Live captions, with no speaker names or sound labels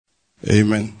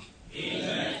Amen.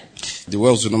 Amen. The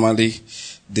words will normally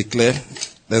declare.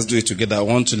 Let's do it together.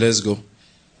 1, 2, let's go.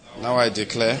 Now I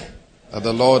declare that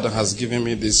the Lord has given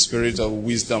me the spirit of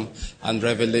wisdom and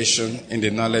revelation in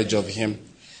the knowledge of Him,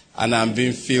 and I'm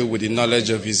being filled with the knowledge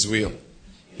of His will,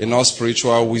 in all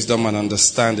spiritual wisdom and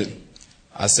understanding.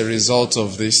 As a result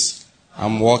of this,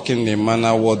 I'm walking in a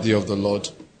manner worthy of the Lord.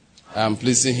 I am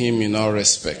pleasing Him in all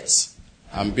respects.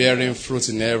 I'm bearing fruit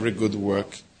in every good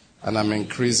work, and I'm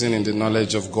increasing in the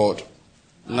knowledge of God.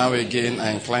 Now again,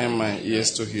 I incline my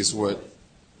ears to His word.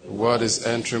 The word is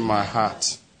entering my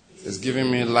heart. It's giving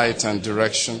me light and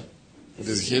direction. It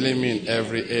is healing me in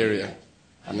every area,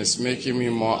 and it's making me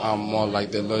more and more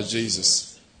like the Lord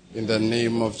Jesus. In the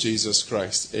name of Jesus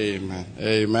Christ, amen.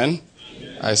 Amen.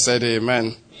 I said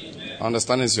amen.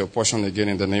 Understanding is your portion again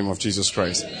in the name of Jesus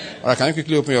Christ. All right, can you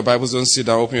quickly open your Bibles? Don't sit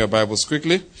down. Open your Bibles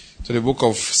quickly to the book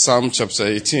of Psalm chapter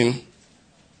 18.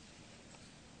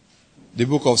 The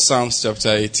book of Psalms chapter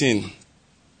 18.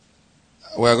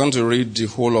 We are going to read the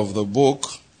whole of the book,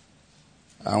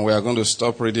 and we are going to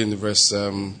stop reading verse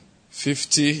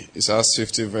 50. It has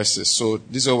 50 verses. So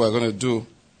this is what we are going to do.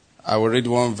 I will read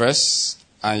one verse,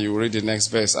 and you will read the next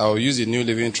verse. I will use the New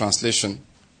Living Translation.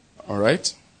 All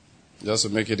right? Just to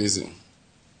make it easy.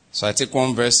 So I take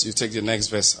one verse, you take the next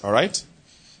verse. All right?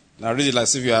 Now read it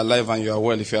as if you are alive and you are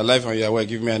well. If you are alive and you are well,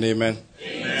 give me an amen.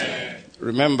 Amen.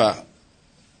 Remember,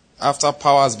 after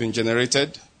power has been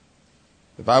generated,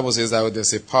 the Bible says that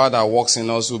there's a power that works in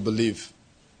us who believe.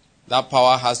 That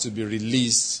power has to be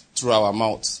released through our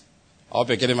mouths. I hope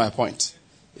you're getting my point.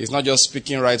 It's not just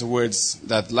speaking right words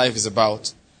that life is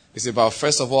about. It's about,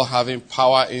 first of all, having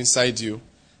power inside you.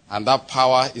 And that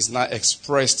power is not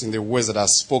expressed in the words that are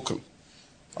spoken.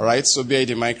 All right? So bear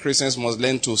in mind, Christians must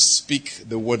learn to speak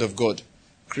the word of God.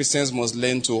 Christians must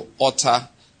learn to utter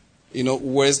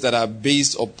words that are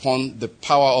based upon the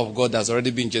power of God that's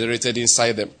already been generated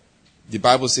inside them. The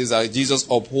Bible says that Jesus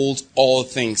upholds all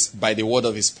things by the word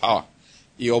of His power.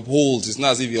 He upholds. It's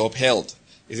not as if He upheld.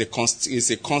 It's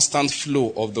a constant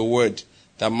flow of the word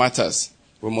that matters.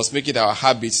 We must make it our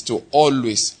habit to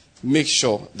always make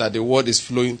sure that the word is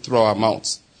flowing through our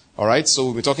mouths. All right? So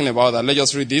we'll be talking about that. Let's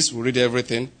just read this. We'll read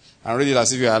everything. And read it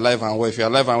as if you are alive and well. If you are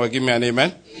alive and well, give me an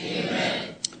amen.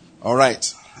 Amen. All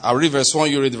right. I'll read verse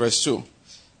 1, you read verse 2.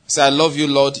 Say, I love you,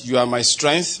 Lord, you are my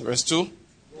strength. Verse 2.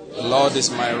 The Lord is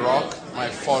my rock, my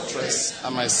fortress,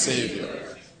 and my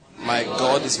Savior. My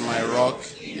God is my rock,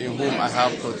 in whom I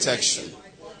have protection.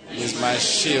 He is my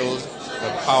shield,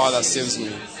 the power that saves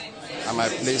me, and my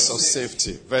place of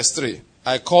safety. Verse 3.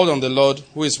 I called on the Lord,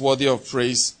 who is worthy of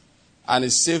praise, and He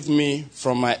saved me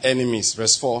from my enemies.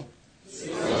 Verse 4.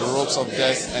 The ropes of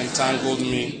death entangled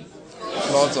me.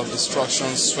 Floods of destruction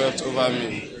swept over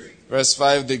me. Verse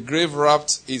 5, the grave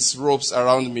wrapped its ropes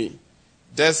around me.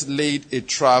 Death laid a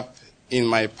trap in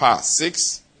my path.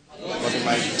 6, but in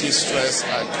my distress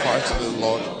I cried to the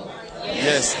Lord.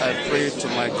 Yes, I prayed to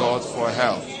my God for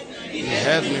help. He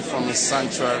heard me from His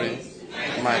sanctuary.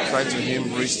 My cry to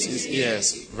Him reached His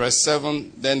ears. Verse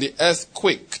 7, then the earth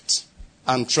quaked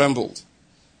and trembled.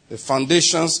 The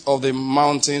foundations of the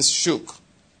mountains shook.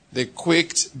 They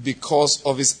quaked because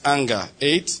of His anger.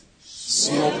 8,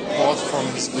 smoke poured from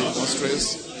His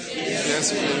nostrils.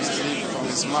 Fierce flames leaped from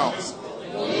His mouth.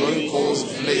 Glowing coals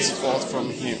blazed forth from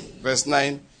Him. Verse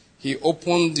 9, He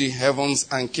opened the heavens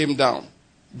and came down.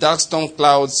 Dark storm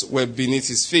clouds were beneath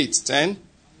His feet. 10,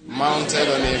 mounted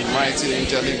on a mighty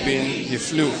angelic being, He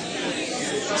flew,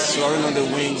 soaring on the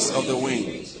wings of the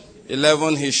wind.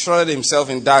 11, He shrouded Himself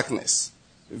in darkness,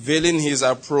 veiling His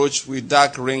approach with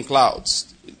dark rain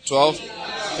clouds. 12,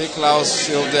 thick clouds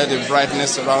shielded the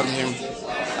brightness around Him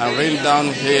and rained down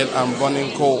hail and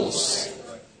burning coals.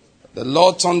 The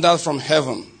Lord thundered from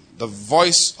heaven. The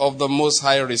voice of the Most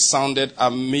High resounded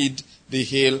amid the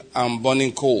hail and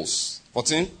burning coals.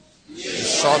 14, He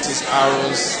shot His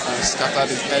arrows and scattered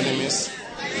His enemies.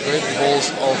 Great bolts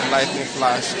of lightning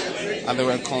flashed, and they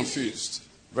were confused.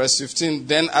 Verse 15,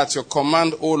 then at your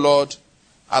command, O Lord,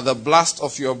 at the blast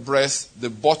of your breath, the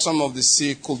bottom of the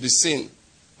sea could be seen,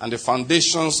 and the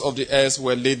foundations of the earth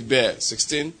were laid bare.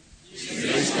 16,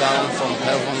 He reached down from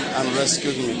heaven and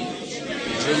rescued me.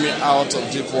 He drew me out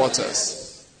of deep waters.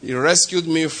 He rescued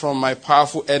me from my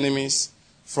powerful enemies,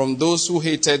 from those who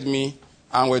hated me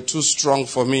and were too strong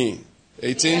for me.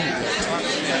 18, He attacked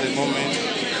me at the moment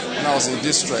when I was in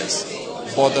distress,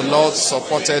 but the Lord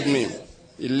supported me.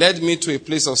 He led me to a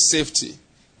place of safety.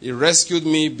 He rescued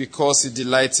me because He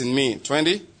delights in me.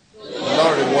 20, the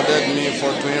Lord rewarded me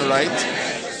for doing right.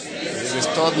 He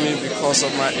restored me because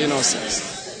of my innocence.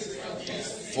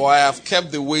 For I have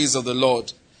kept the ways of the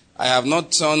Lord. I have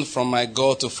not turned from my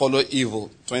God to follow evil.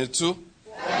 22.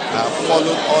 I have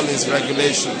followed all his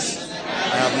regulations.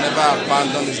 I have never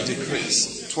abandoned his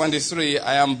decrees. 23.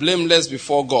 I am blameless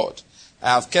before God. I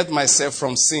have kept myself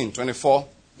from sin. 24.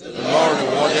 The Lord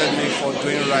rewarded me for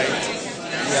doing right.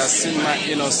 He has seen my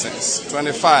innocence.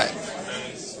 25.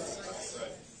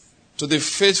 To the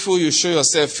faithful, you show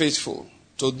yourself faithful.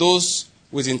 To those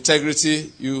with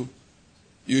integrity, you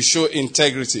show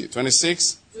integrity.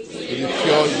 26. To the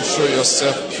pure, you show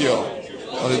yourself pure.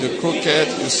 Or to the crooked,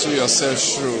 you show yourself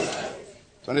shrewd.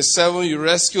 27. You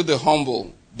rescue the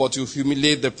humble, but you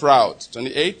humiliate the proud.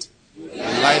 28. You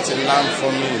light a lamp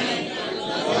for me.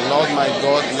 The Lord my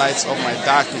God lights up my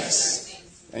darkness.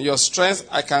 In your strength,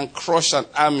 I can crush an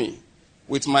army.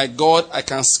 With my God, I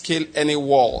can scale any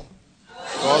wall.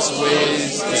 God's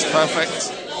ways is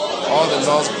perfect. All the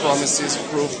Lord's promises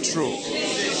prove true.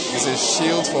 He's a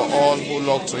shield for all who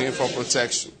look to him for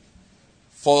protection.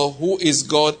 For who is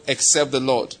God except the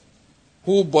Lord?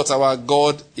 Who but our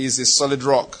God is a solid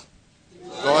rock?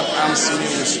 God arms me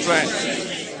with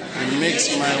strength. He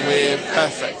makes my way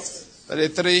perfect.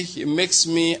 33. He makes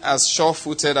me as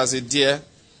sure-footed as a deer,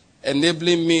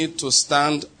 enabling me to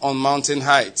stand on mountain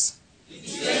heights. My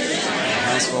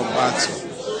hands for battle.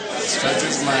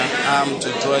 Stretches my arm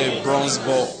to draw a bronze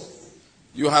bow.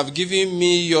 You have given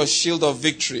me your shield of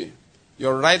victory.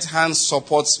 Your right hand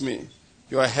supports me.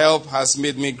 Your help has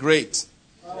made me great.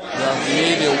 You have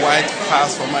made a white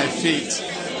path for my feet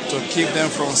to keep them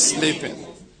from slipping.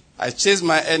 I chased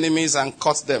my enemies and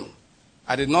caught them.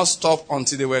 I did not stop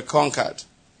until they were conquered.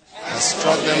 I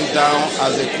struck them down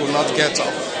as they could not get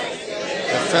up.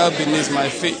 They fell beneath my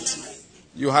feet.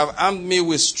 You have armed me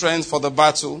with strength for the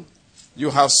battle. You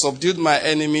have subdued my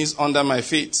enemies under my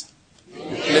feet.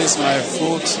 You placed my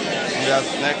foot on their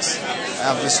necks.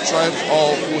 I have destroyed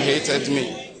all who hated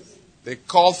me. They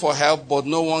called for help, but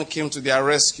no one came to their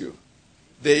rescue.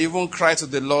 They even cried to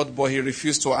the Lord, but he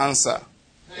refused to answer.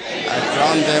 I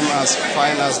ground them as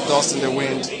fine as dust in the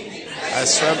wind. I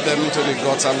swept them into the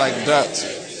gutter like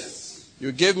dirt.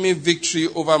 You gave me victory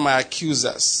over my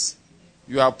accusers.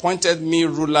 You appointed me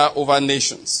ruler over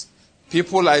nations.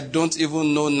 People I don't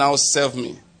even know now serve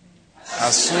me.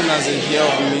 As soon as they hear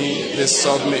of me, they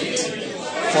submit.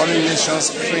 Foreign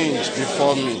nations cringe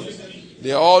before me.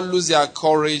 They all lose their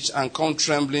courage and come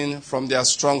trembling from their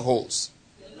strongholds.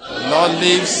 The Lord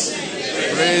lives,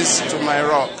 praise to my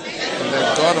rock, and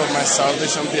the God of my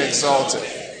salvation be exalted.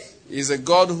 He is a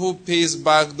God who pays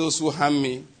back those who harm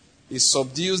me. He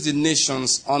subdues the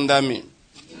nations under me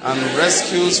and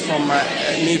rescues from my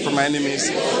enemies.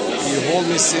 You hold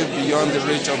me safe beyond the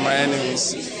reach of my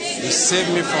enemies. You save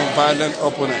me from violent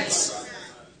opponents.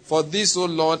 For this, O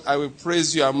Lord, I will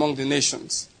praise you among the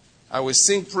nations. I will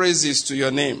sing praises to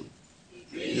your name.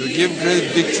 You give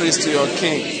great victories to your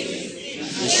king.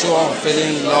 You show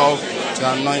unfailing love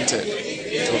to anointed,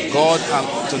 to God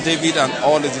and to David and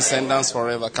all his descendants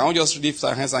forever. Can we just lift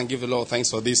our hands and give the Lord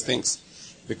thanks for these things?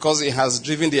 Because he has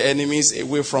driven the enemies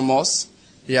away from us.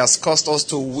 He has caused us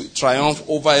to triumph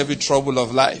over every trouble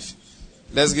of life.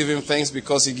 Let's give him thanks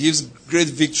because he gives great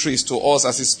victories to us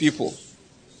as his people.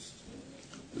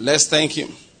 Let's thank him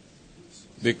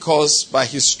because by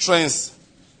his strength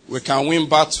we can win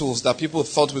battles that people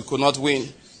thought we could not win.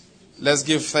 Let's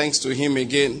give thanks to him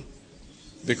again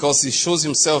because he shows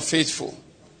himself faithful.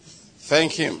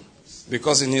 Thank him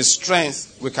because in his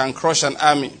strength we can crush an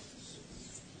army.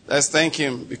 Let's thank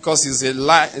him because he's a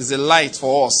light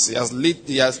for us.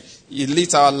 He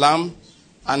lit our lamp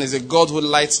and is a God who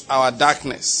lights our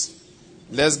darkness.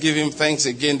 Let's give him thanks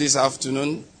again this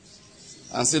afternoon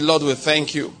and say, Lord, we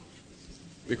thank you.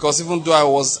 Because even though I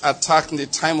was attacked in the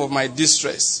time of my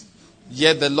distress,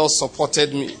 yet the Lord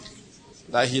supported me.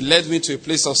 That he led me to a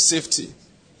place of safety.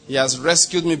 He has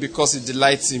rescued me because he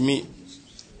delights in me.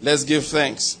 Let's give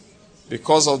thanks.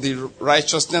 Because of the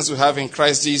righteousness we have in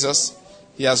Christ Jesus,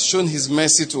 he has shown his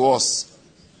mercy to us.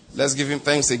 Let's give him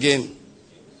thanks again.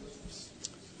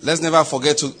 Let's never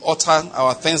forget to utter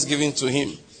our thanksgiving to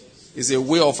him. It's a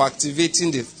way of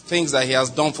activating the things that he has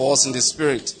done for us in the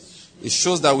Spirit. It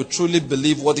shows that we truly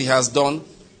believe what he has done.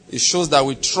 It shows that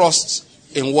we trust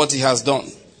in what he has done.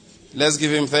 Let's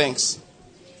give him thanks.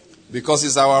 Because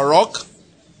he's our rock,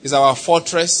 he's our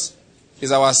fortress,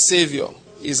 he's our Savior,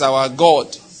 he's our God.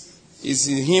 It's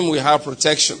in him we have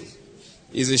protection.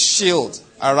 He's a shield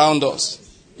around us.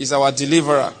 He's our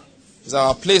deliverer. He's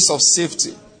our place of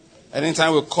safety.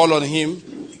 Anytime we call on him,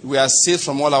 we are saved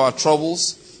from all our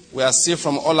troubles. We are saved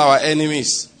from all our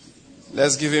enemies.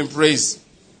 Let's give him praise.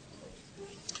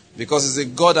 Because he's a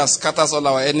God that scatters all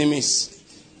our enemies.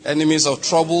 Enemies of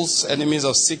troubles, enemies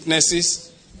of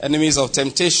sicknesses, enemies of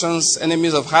temptations,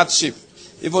 enemies of hardship,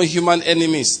 even human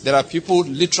enemies. There are people,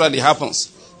 literally happens,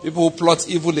 people who plot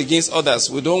evil against others.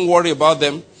 We don't worry about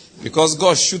them because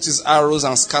God shoots his arrows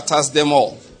and scatters them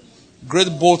all.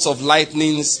 Great bolts of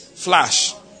lightnings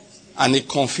flash and it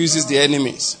confuses the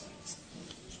enemies.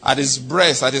 At his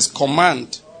breath, at his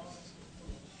command,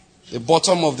 the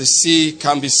bottom of the sea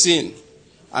can be seen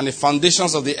and the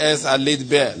foundations of the earth are laid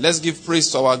bare. Let's give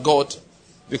praise to our God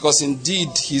because indeed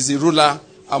he is the ruler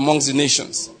amongst the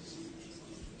nations.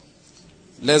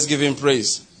 Let's give him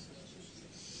praise.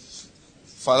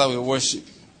 Father, we worship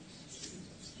you.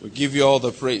 We give you all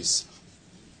the praise.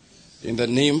 In the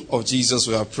name of Jesus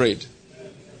we have prayed.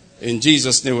 In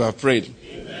Jesus' name we have prayed.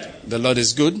 Amen. The Lord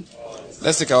is good.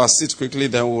 Let's take our seat quickly,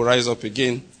 then we'll rise up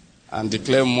again and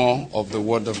declare more of the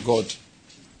word of God.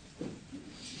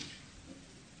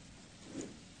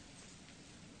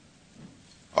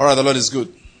 All right, the Lord is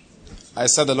good. I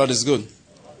said the Lord is good.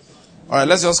 All right,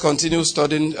 let's just continue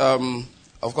studying.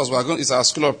 Of course, it's our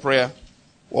school of prayer.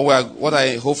 What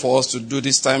I hope for us to do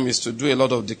this time is to do a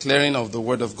lot of declaring of the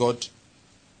word of God.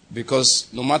 Because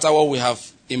no matter what we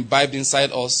have imbibed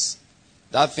inside us,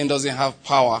 that thing doesn't have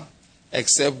power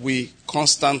except we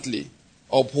constantly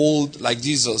uphold, like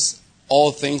Jesus,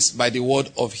 all things by the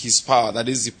word of his power. That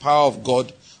is, the power of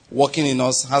God working in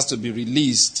us has to be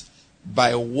released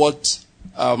by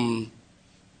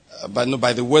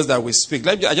by the words that we speak.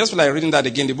 I just feel like reading that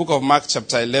again, the book of Mark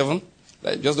chapter 11.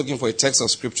 Just looking for a text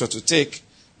of scripture to take.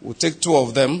 We'll take two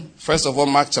of them. First of all,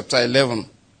 Mark chapter 11.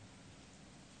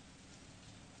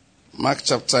 Mark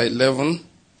chapter 11.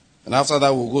 And after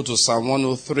that, we'll go to Psalm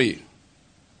 103.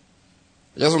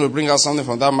 I just want to bring out something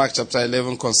from that Mark chapter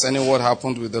 11 concerning what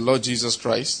happened with the Lord Jesus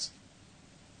Christ.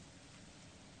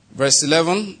 Verse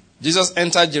 11, Jesus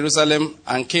entered Jerusalem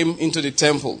and came into the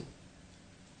temple.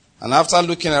 And after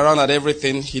looking around at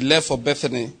everything, he left for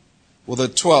Bethany with the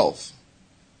 12,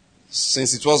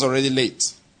 since it was already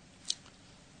late.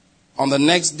 On the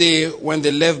next day, when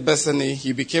they left Bethany,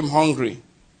 he became hungry.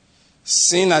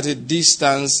 Seeing at a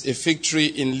distance a fig tree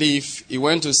in leaf, he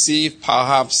went to see if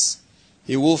perhaps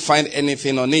he will find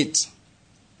anything on it.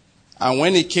 And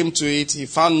when he came to it, he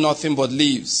found nothing but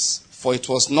leaves, for it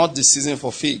was not the season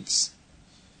for figs.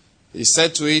 He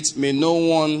said to it, "May no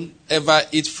one ever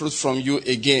eat fruit from you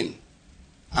again."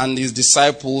 And his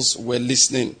disciples were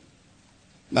listening.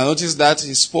 Now notice that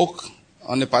he spoke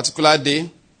on a particular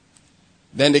day.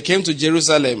 Then they came to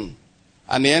Jerusalem,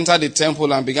 and he entered the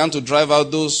temple and began to drive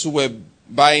out those who were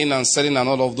buying and selling and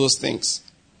all of those things.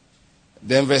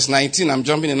 Then verse 19, I'm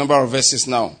jumping a number of verses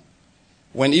now.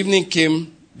 When evening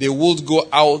came, they would go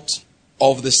out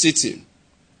of the city.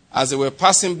 As they were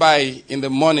passing by in the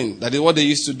morning, that is what they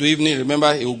used to do evening,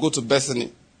 remember, he would go to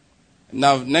Bethany.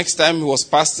 Now, next time he was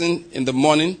passing in the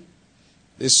morning,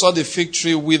 they saw the fig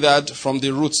tree withered from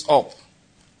the roots up.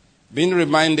 Being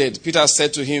reminded, Peter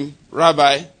said to him,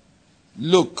 "Rabbi,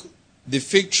 look, the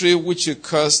fig tree which you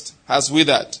cursed has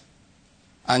withered."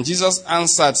 And Jesus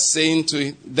answered, saying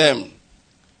to them,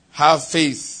 "Have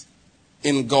faith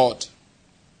in God.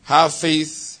 Have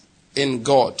faith in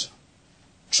God.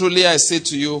 Truly I say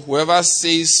to you, whoever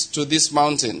says to this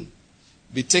mountain,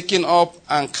 'Be taken up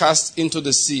and cast into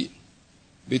the sea,'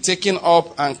 be taken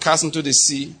up and cast into the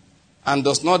sea, and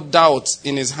does not doubt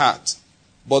in his heart,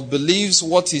 but believes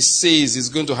what he says is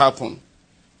going to happen,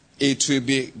 it will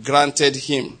be granted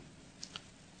him."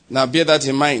 Now bear that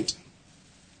in mind.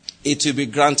 It will be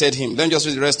granted him. Let me just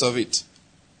read the rest of it.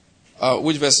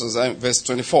 Which verse was that? Verse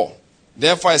 24.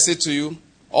 "Therefore I say to you,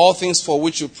 all things for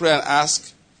which you pray and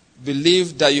ask,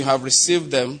 believe that you have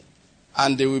received them,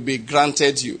 and they will be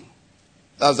granted you."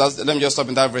 Let me just stop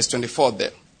in that verse 24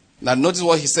 there. Now notice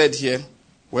what he said here.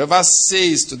 Whoever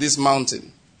says to this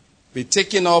mountain, "Be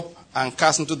taken up and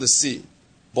cast into the sea,"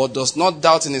 but does not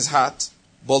doubt in his heart,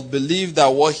 but believe that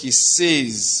what he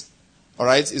says, all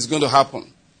right, is going to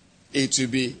happen, it will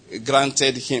be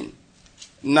granted him.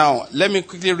 Now, let me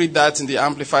quickly read that in the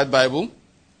Amplified Bible.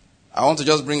 I want to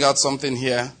just bring out something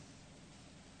here.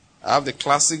 I have the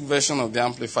classic version of the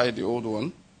Amplified, the old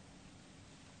one.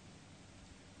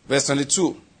 Verse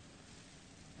 22.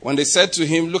 When they said to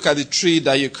him, "Look at the tree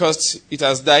that you cursed, it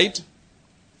has died,"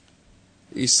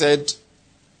 he said,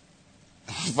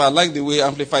 if I like the way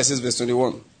Amplified says verse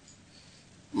 21.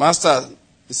 "Master,"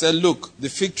 he said, "look, the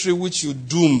fig tree which you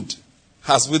doomed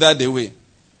has withered away."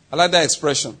 I like that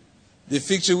expression. The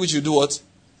fig tree which you do what?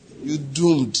 You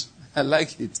doomed. I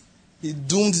like it. He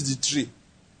doomed the tree.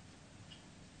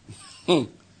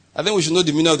 I think we should know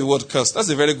the meaning of the word curse. That's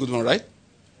a very good one, right?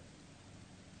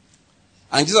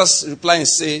 And Jesus replying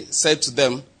said to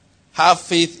them, "Have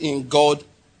faith in God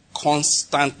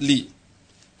constantly."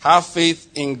 Have faith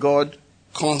in God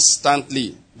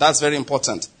constantly. That's very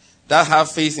important. That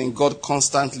have faith in God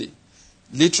constantly.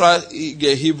 Literal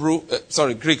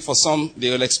Greek for some, they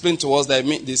will explain to us that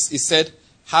it said,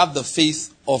 have the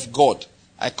faith of God.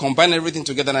 I combine everything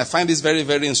together and I find this very,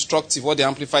 very instructive. What the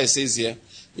Amplifier says here,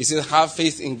 it says, have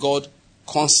faith in God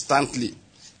constantly.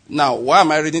 Now, why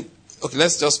am I reading? Okay,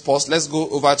 let's just pause. Let's go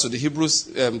over to the Hebrews,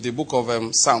 the book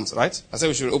of Psalms, right? I said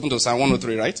we should open to Psalm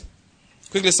 103, right?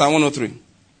 Quickly, Psalm 103.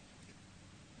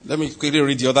 Let me quickly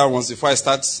read the other ones before I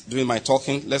start doing my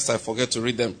talking, lest I forget to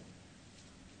read them.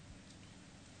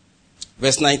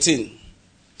 Verse 19.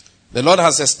 The Lord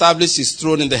has established his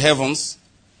throne in the heavens,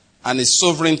 and his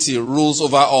sovereignty rules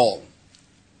over all.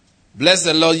 Bless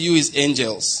the Lord, you his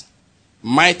angels,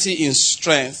 mighty in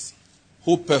strength,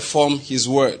 who perform his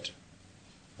word,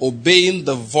 obeying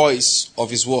the voice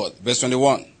of his word. Verse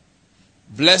 21.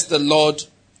 Bless the Lord,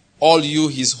 all you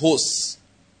his hosts,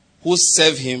 who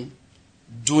serve him,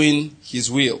 doing his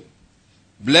will.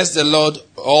 Bless the Lord,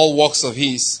 all works of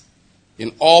his,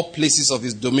 in all places of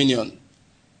his dominion.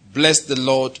 Bless the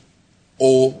Lord,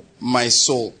 O my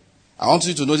soul. I want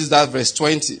you to notice that verse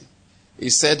 20. He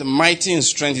said, mighty in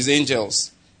strength his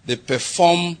angels. They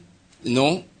perform,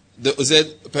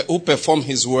 who perform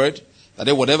his word.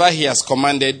 That whatever he has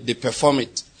commanded, they perform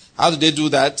it. How do they do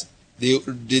that? They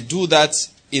do that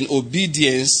in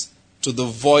obedience to the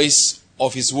voice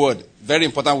of his word. Very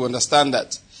important we understand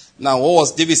that. Now, what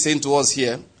was David saying to us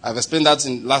here? I've explained that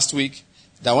in last week.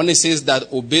 That when he says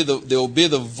that they obey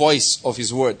the voice of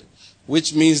his word,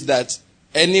 which means that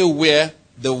anywhere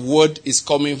the word is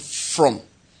coming from,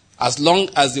 as long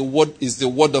as the word is the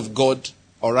word of God,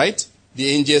 all right, the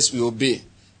angels will obey.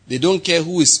 They don't care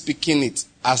who is speaking it.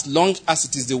 As long as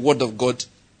it is the word of God,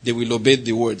 they will obey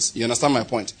the words. You understand my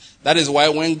point? That is why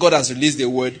when God has released the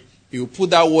word, he will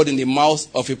put that word in the mouth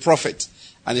of a prophet.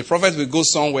 And the prophet will go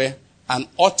somewhere and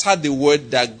utter the word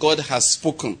that God has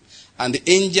spoken. And the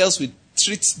angels will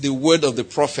treat the word of the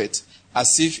prophet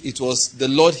as if it was the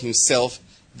Lord himself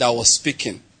that was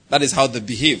speaking. That is how they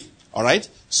behave. All right?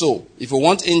 So, if we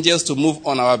want angels to move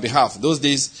on our behalf, those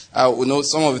days, we know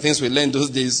some of the things we learned those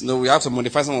days, we have to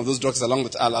modify some of those drugs along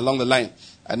the line.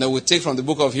 And then we take from the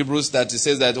book of Hebrews that it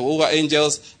says that over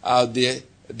angels, they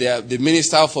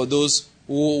minister for those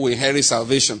who will inherit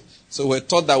salvation. So we're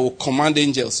taught that we'll command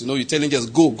angels. You tell angels,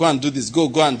 go and do this, go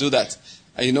and do that.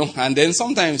 And then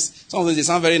sometimes, some of them, they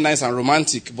sound very nice and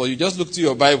romantic, but you just look to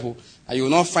your Bible and you will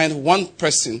not find one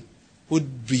person who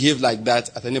behave like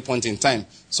that at any point in time.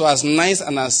 So as nice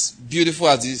and as beautiful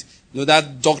as this,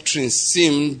 that doctrine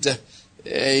seemed,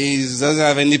 it doesn't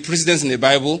have any precedence in the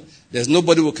Bible. There's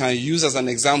nobody we can use as an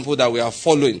example that we are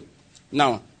following.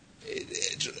 Now,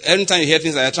 anytime you hear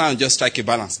things like that, try and just strike a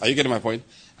balance. Are you getting my point?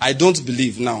 I don't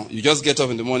believe now. You just get up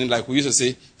in the morning, like we used to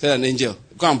say, tell an angel,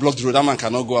 go and block the road, that man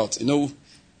cannot go out.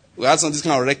 We had this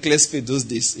kind of reckless faith those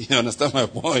days. You understand my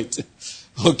point?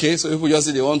 Okay, so people just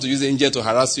say they want to use angel to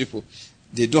harass people.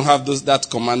 They don't have that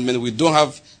commandment. We don't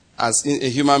have, as in a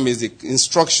human being, the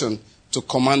instruction to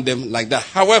command them like that.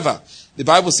 However, the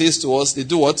Bible says to us, they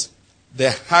do what?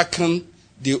 They hearken,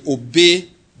 they obey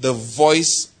the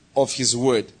voice of his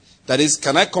word. That is,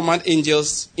 can I command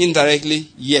angels indirectly?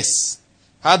 Yes.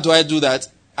 How do I do that?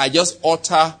 I just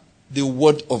utter the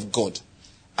word of God.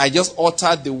 I just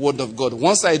utter the word of God.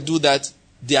 Once I do that,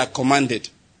 they are commanded.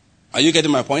 Are you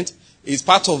getting my point? It's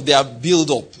part of their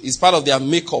build-up. It's part of their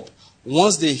make-up.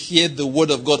 Once they hear the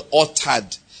word of God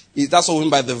uttered, that's what we mean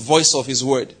by the voice of his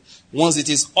word. Once it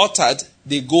is uttered,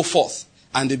 they go forth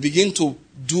and they begin to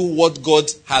do what God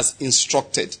has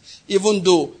instructed. Even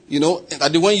though,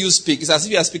 that when you speak, it's as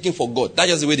if you are speaking for God. That's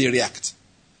just the way they react.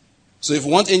 So if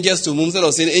you want angels to move, instead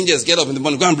of saying, angels, get up in the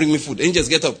morning, go and bring me food. Angels,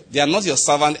 get up. They are not your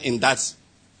servant in that,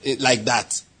 like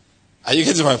that. Are you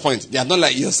getting my point? They are not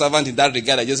like your servant in that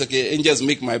regard. I just, okay, angels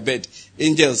make my bed.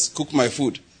 Angels cook my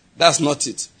food. That's not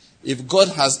it. If God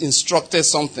has instructed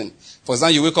something, for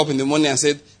example, you wake up in the morning and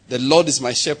said, the Lord is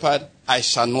my shepherd, I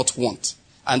shall not want.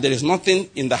 And there is nothing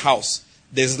in the house.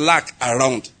 There's lack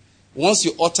around. Once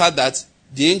you utter that,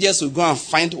 the angels will go and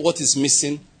find what is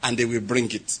missing and they will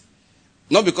bring it.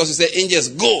 Not because you say, angels,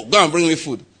 go and bring me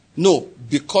food. No,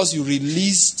 because you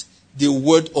released the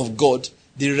word of God.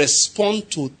 They respond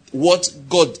to what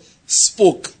God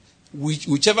spoke.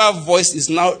 Whichever voice is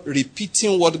now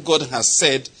repeating what God has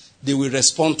said, they will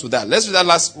respond to that. Let's read that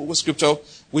last scripture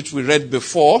which we read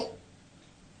before.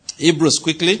 Hebrews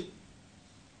quickly.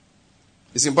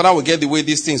 It's important we get the way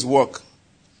these things work.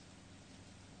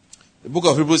 The book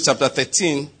of Hebrews chapter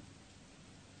 13.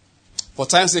 For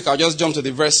time's sake, I'll just jump to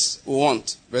the verse we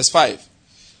want. Verse 5.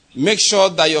 Make sure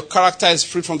that your character is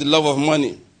free from the love of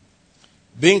money.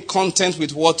 being content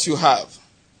with what you have.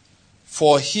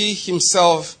 For he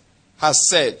himself has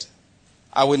said,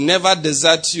 I will never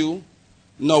desert you,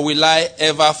 nor will I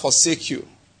ever forsake you.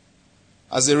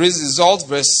 As a result,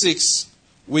 verse 6,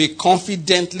 we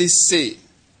confidently say,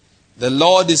 the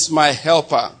Lord is my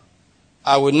helper.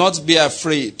 I will not be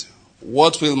afraid.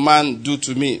 What will man do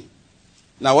to me?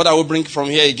 Now, what I will bring from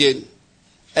here again,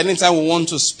 anytime we want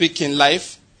to speak in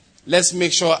life, let's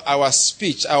make sure our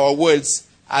speech, our words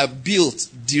are built,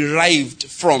 derived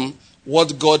from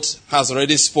what God has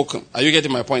already spoken. Are you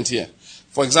getting my point here?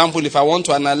 For example, if I want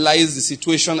to analyze the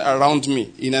situation around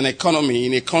me, in an economy,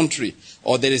 in a country,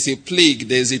 or there is a plague,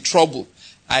 there is a trouble,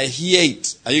 I hear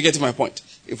it. Are you getting my point?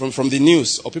 From the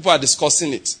news, or people are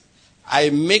discussing it.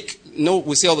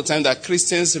 We say all the time that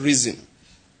Christians reason.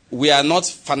 We are not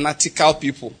fanatical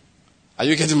people. Are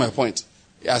you getting my point?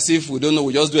 As if we don't know,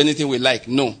 we just do anything we like.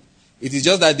 No. It is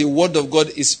just that the word of God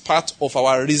is part of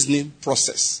our reasoning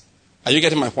process. Are you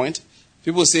getting my point?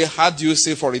 People say, how do you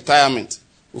say for retirement?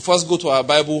 We first go to our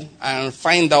Bible and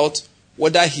find out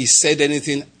whether he said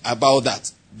anything about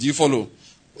that. Do you follow?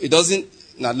 It doesn't.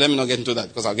 Now, let me not get into that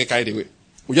because I'll get carried away.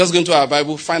 We just go into our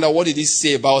Bible, find out what did he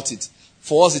say about it.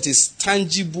 For us, it is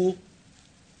tangible.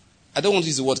 I don't want to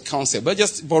use the word counsel, but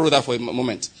just borrow that for a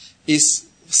moment. It's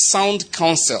sound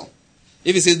counsel.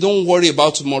 If he says, don't worry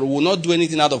about tomorrow, we'll not do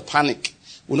anything out of panic.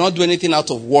 We'll not do anything out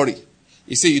of worry.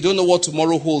 He says, you don't know what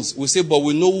tomorrow holds. We say, but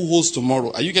we know who holds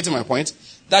tomorrow. Are you getting my point?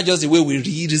 That's just the way we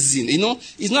reason.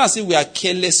 It's not as if we are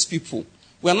careless people.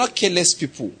 We are not careless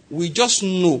people. We just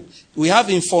know. We have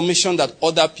information that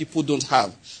other people don't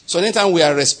have. So anytime we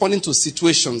are responding to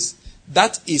situations,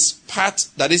 that is part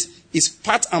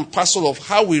and parcel of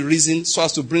how we reason so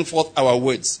as to bring forth our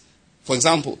words. For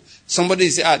example, somebody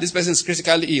say, this person is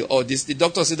critically ill, or the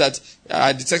doctor said that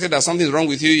I detected that something is wrong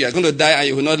with you, you are going to die and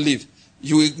you will not live.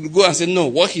 You will go and say, no,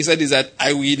 what he said is that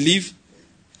I will live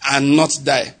and not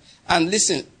die. And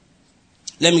listen,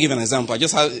 let me give an example. I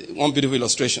just have one beautiful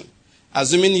illustration.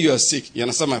 Assuming you are sick, you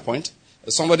understand my point?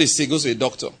 Somebody is sick, goes to a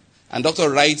doctor, and doctor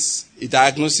writes a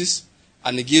diagnosis,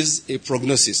 and he gives a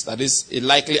prognosis, that is a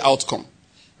likely outcome.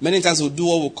 Many times we'll do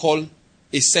what we call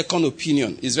a second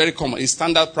opinion. It's very common. It's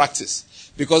standard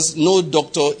practice. Because no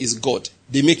doctor is God.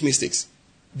 They make mistakes.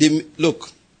 Look,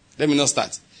 let me not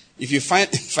start. If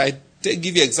I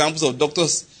give you examples of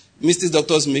mistakes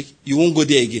doctors make, you won't go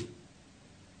there again.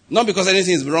 Not because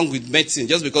anything is wrong with medicine,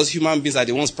 just because human beings are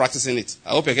the ones practicing it. I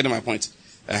hope you're getting my point.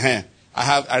 I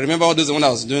remember all those when I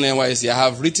was doing NYSC, I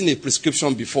have written a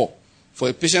prescription before for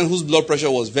a patient whose blood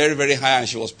pressure was very, very high and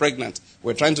she was pregnant.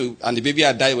 And the baby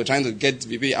had died. We're trying to get the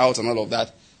baby out and all of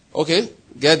that. Okay,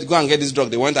 go and get this drug.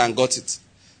 They went and got it.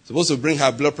 Supposed to bring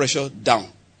her blood pressure down.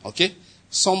 Okay?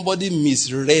 Somebody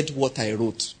misread what I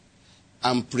wrote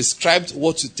and prescribed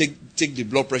what to take the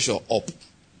blood pressure up.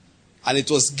 And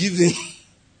it was given,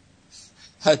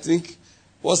 I think,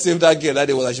 what saved that girl that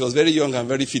day was that she was very young and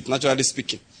very fit, naturally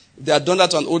speaking. If they had done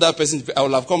that to an older person, I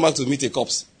would have come back to meet a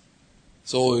corpse.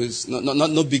 So it's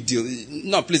no big deal.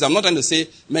 No, please, I'm not trying to say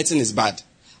medicine is bad.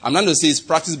 I'm trying to say it's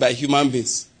practiced by human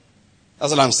beings.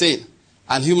 That's what I'm saying.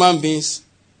 And human beings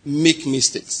make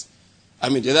mistakes. I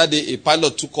mean, the other day, a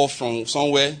pilot took off from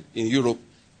somewhere in Europe,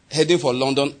 heading for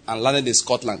London and landed in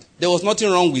Scotland. There was nothing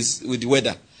wrong with the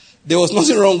weather. There was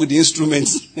nothing wrong with the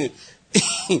instruments.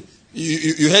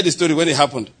 you heard the story when it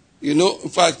happened. In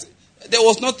fact, there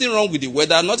was nothing wrong with the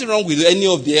weather, nothing wrong with any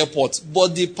of the airports.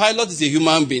 But the pilot is a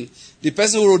human being. The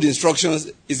person who wrote the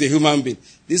instructions is a human being.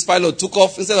 This pilot took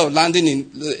off, instead of landing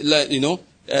in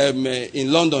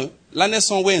London, landed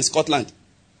somewhere in Scotland.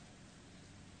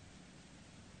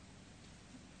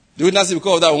 The witness,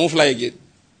 because of that, won't fly again.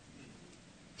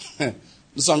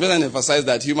 So I'm just trying to emphasize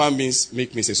that human beings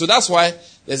make mistakes. So that's why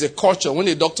there's a culture when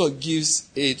a doctor gives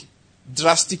a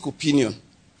drastic opinion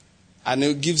and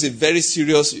it gives a very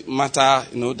serious matter,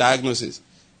 diagnosis.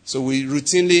 So we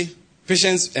routinely,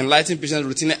 enlightened patients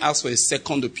routinely ask for a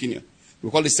second opinion.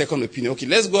 We call it second opinion. Okay,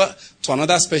 let's go to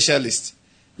another specialist.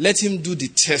 Let him do the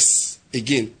test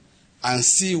again and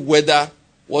see whether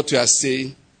what we are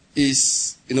saying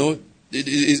is,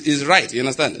 is right. You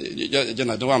understand? John,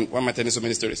 I don't know why am I telling so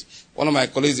many stories. One of my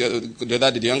colleagues, the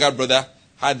other day, the younger brother,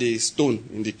 had a stone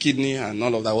in the kidney and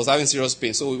all of that. Was having serious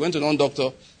pain. So we went to one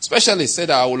doctor. Specialist said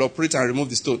I will operate and remove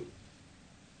the stone.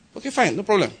 Okay, fine, no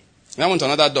problem. Then I went to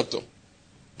another doctor.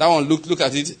 That one looked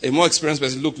at it. A more experienced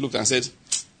person looked and said,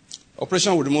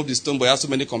 operation will remove the stone, but it has too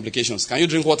many complications. Can you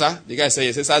drink water? The guy said,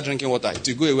 yes. He started drinking water. It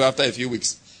will go away after a few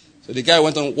weeks. So the guy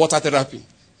went on water therapy.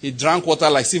 He drank water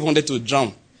like if he wanted to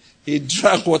drown. He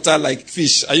drank water like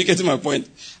fish. Are you getting my point?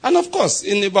 And of course,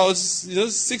 in about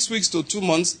 6 weeks to 2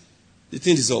 months, the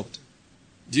thing dissolved.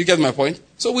 Do you get my point?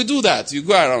 So we do that. You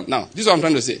go around. Now, this is what I'm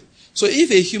trying to say. So if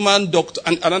a human doctor,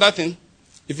 and another thing,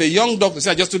 if a young doctor, see,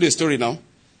 I just told you a story now.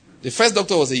 The first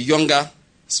doctor was a younger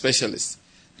specialist.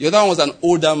 The other one was an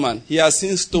older man. He has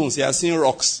seen stones. He has seen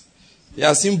rocks. He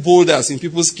has seen boulders in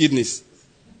people's kidneys.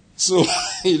 So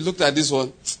he looked at this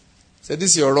one. Said,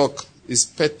 this is your rock. It's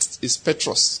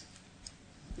Petros.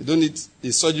 You don't need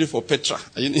a surgery for Petra.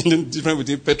 You know the difference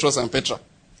between Petros and Petra.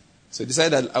 So he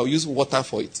decided that I'll use water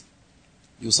for it.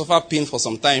 You'll suffer pain for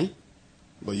some time,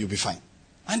 but you'll be fine.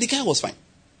 And the guy was fine.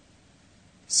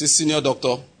 See, senior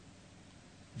doctor,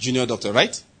 junior doctor,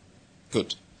 right?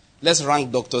 Good. Let's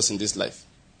rank doctors in this life.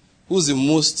 Who's the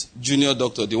most junior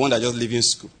doctor? The one that just leaving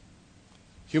school.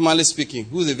 Humanly speaking,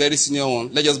 who's the very senior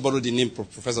one? Let's just borrow the name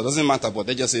professor. Doesn't matter, but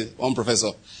let's just say one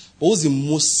professor. But who's the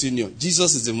most senior?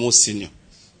 Jesus is the most senior.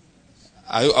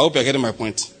 I hope you're getting my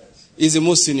point. He's the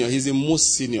most senior. He's the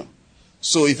most senior.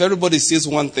 So if everybody says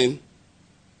one thing,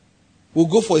 we'll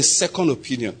go for a second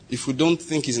opinion if we don't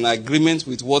think it's in agreement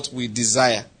with what we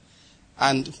desire.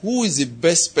 And who is the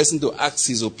best person to ask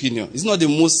his opinion? It's not the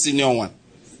most senior one.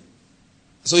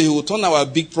 So he will turn our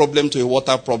big problem to a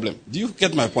water problem. Do you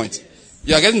get my point?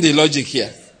 You are getting the logic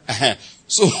here.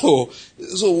 So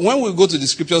when we go to the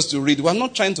scriptures to read, we are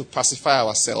not trying to pacify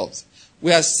ourselves.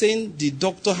 We are saying the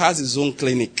doctor has his own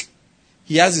clinic.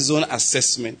 He has his own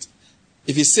assessment.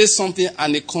 If he says something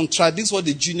and it contradicts what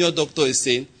the junior doctor is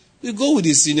saying, we go with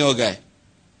the senior guy.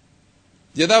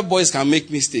 The other boys can make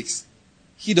mistakes.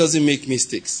 He doesn't make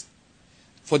mistakes.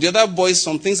 For the other boys,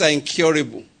 some things are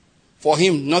incurable. For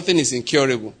him, nothing is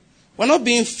incurable. We're not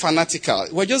being fanatical.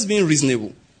 We're just being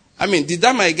reasonable. I mean, did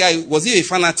that my guy, was he a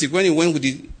fanatic when he went with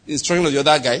the instruction of the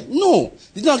other guy? No.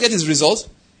 Did he not get his result?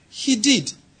 He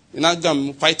did. You're not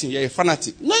going to fight him. You're a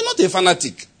fanatic. No, you're not a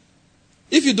fanatic.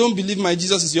 If you don't believe my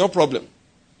Jesus, it's your problem.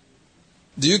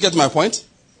 Do you get my point?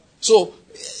 So,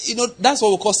 that's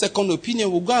what we call second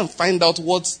opinion. We'll go and find out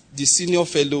what the senior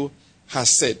fellow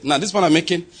has said. Now, this is what I'm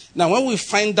making. Now, when we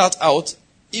find that out,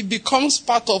 it becomes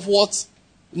part of what,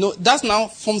 that now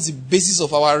forms the basis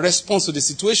of our response to the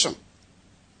situation.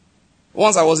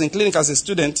 Once I was in clinic as a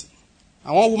student,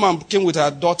 and one woman came with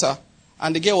her daughter,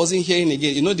 and the girl wasn't hearing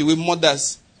again. You know the way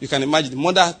mothers, you can imagine, the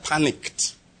mother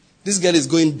panicked. This girl is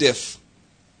going deaf.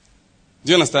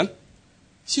 Do you understand?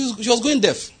 She was going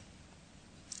deaf.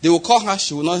 They will call her,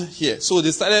 she will not hear. So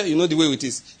they started, the way it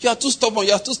is. You are too stubborn,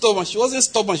 you are too stubborn. She wasn't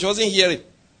stubborn, she wasn't hearing.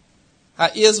 Her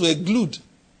ears were glued.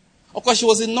 Of course, she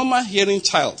was a normal hearing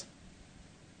child.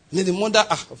 And then the mother,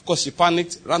 of course, she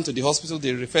panicked, ran to the hospital,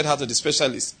 they referred her to the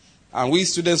specialist. And we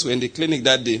students were in the clinic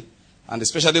that day, and the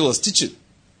specialist was teaching.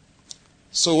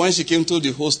 So when she came, told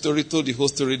the whole story,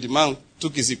 the man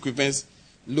took his equipment,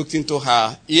 looked into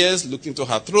her ears, looked into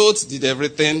her throat, did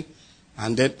everything,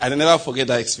 and then I never forget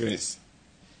that experience.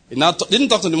 He now didn't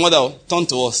talk to the mother, turned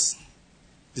to us,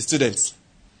 the students,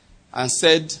 and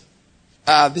said,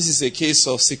 this is a case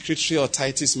of secretory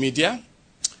otitis media.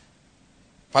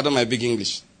 Pardon my big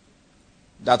English.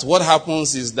 That what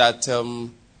happens is that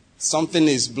something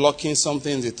is blocking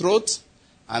something in the throat,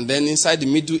 and then inside the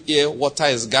middle ear, water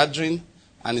is gathering,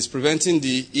 and it's preventing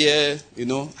the ear,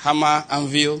 hammer,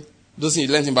 anvil, those things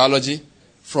you learned in biology,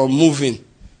 from moving.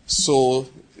 So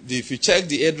if you check,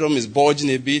 the eardrum is bulging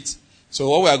a bit. So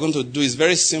what we are going to do is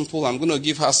very simple. I'm going to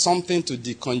give her something to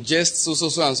decongest,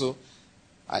 so, and so.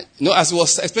 As it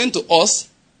was explained to us,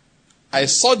 I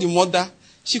saw the mother.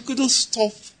 She couldn't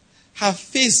stop. Her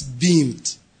face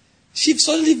beamed. She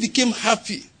suddenly became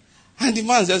happy. And the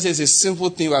man just says, it's a simple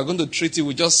thing. We are going to treat it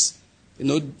with just,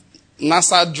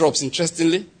 nasal drops,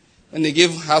 interestingly. When they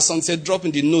gave her something, said, drop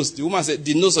in the nose. The woman said,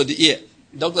 the nose or the ear?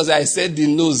 The doctor said, I said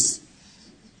the nose.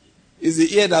 It's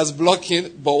the ear that's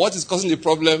blocking, but what is causing the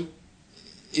problem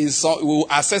is we will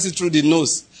assess it through the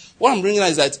nose. What I'm bringing out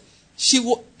is that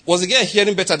was the girl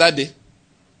hearing better that day?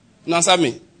 No, answer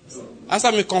me. No.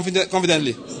 Answer me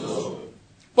confidently. No.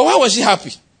 But why was she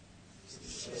happy?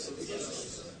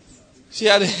 She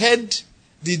had heard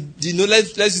the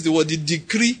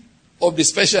decree of the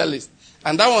specialist.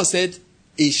 And that one said,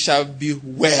 it shall be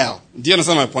well. Do you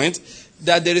understand my point?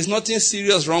 That there is nothing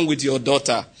serious wrong with your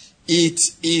daughter. It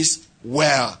is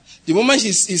well. The moment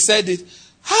he said it,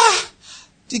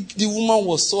 the woman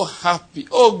was so happy.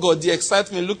 Oh God, the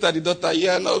excitement looked at the daughter. You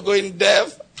are not going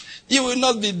deaf. You will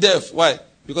not be deaf. Why?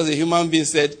 Because a human being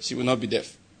said she will not be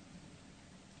deaf.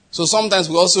 So sometimes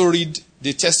we also read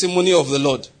the testimony of the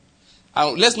Lord.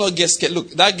 And let's not get scared. Look,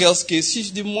 that girl's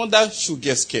case, the mother should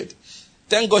get scared.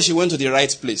 Thank God she went to the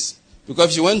right place. Because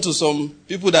if she went to some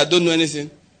people that don't know anything,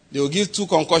 they will give 2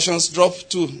 concussions, drop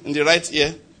 2 in the right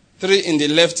ear, 3 in the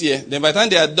left ear. Then by the time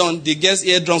they are done, the girl's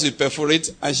eardrums will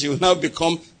perforate and she will now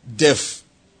become deaf.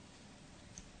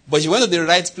 But she went to the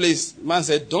right place. The man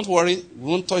said, don't worry, we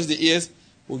won't touch the ears.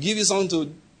 We'll give you something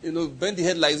to, bend the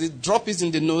head like this, drop it in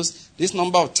the nose, this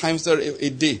number of times a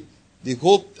day. The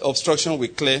whole obstruction will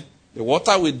clear. The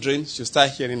water will drain. She'll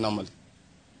start hearing normally.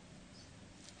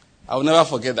 I will never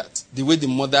forget that. The way the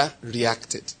mother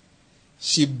reacted.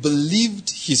 She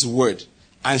believed his word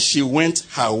and she went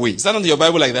her way. Is that not in your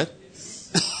Bible like that?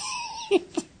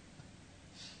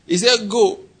 He said,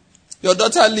 go. Your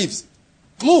daughter lives.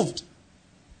 Moved.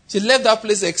 She left that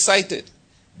place excited.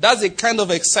 That's the kind of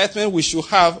excitement we should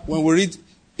have when we read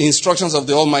instructions of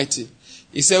the Almighty.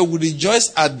 He said, we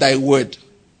rejoice at thy word.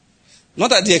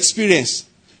 Not at the experience.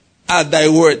 At thy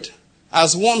word.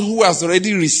 As one who has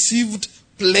already received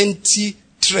plenty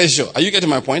treasure. Are you getting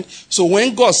my point? So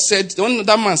when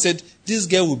that man said, this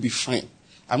girl will be fine.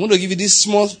 I'm going to give you these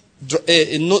small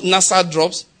NASA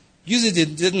drops. Use it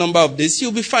in that number of days.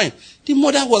 She'll be fine. The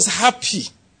mother was happy.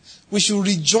 We should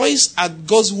rejoice at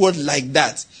God's word like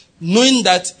that, knowing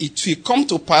that it will come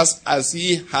to pass as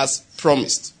he has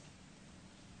promised.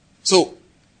 So,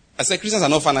 I said Christians are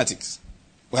not fanatics.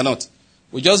 We are not.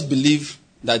 We just believe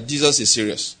that Jesus is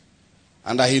serious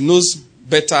and that he knows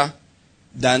better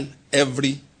than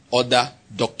every other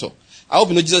doctor. I hope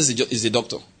you know Jesus is a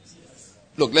doctor.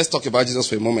 Look, let's talk about Jesus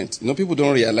for a moment. People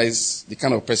don't realize the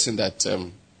kind of person that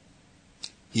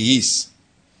he is.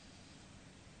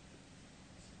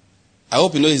 I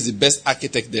hope you know he's the best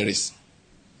architect there is.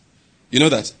 You know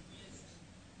that?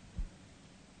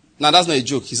 Now, that's not a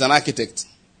joke. He's an architect.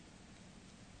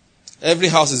 Every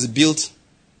house is built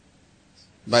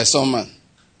by some man.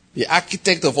 The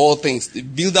architect of all things, the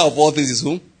builder of all things is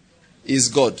whom? Is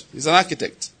God. He's an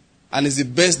architect. And he's the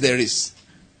best there is.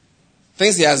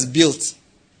 Things he has built,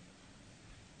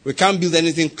 we can't build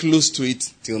anything close to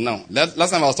it till now.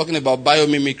 Last time I was talking about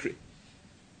biomimicry.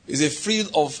 It's a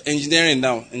field of engineering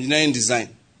now, engineering design.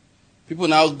 People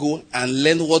now go and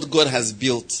learn what God has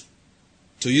built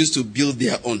to use to build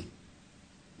their own.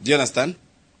 Do you understand?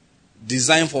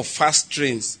 Design for fast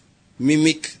trains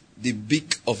mimic the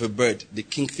beak of a bird, the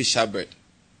kingfisher bird.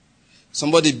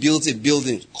 Somebody built a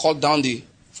building, cut down the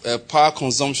power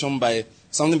consumption by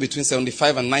something between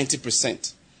 75 and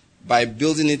 90% by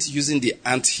building it using the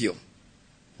anthill.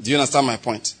 Do you understand my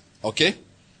point? Okay?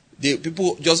 The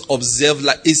people just observe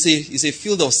like it's a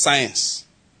field of science.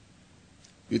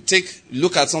 You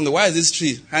look at something. Why is this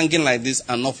tree hanging like this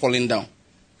and not falling down?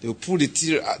 They will pull the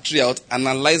tree out,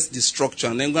 analyze the structure,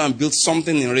 and then go and build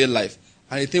something in real life,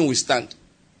 and the thing will stand.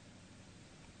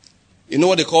 You know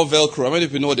what they call Velcro? How many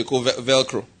people know what they call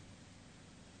Velcro?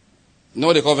 You know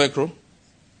what they call Velcro?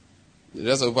 The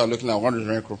rest of the people are looking at what is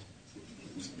Velcro.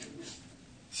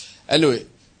 Anyway,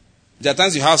 there are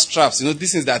times you have straps.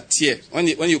 These things that tear. When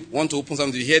you want to open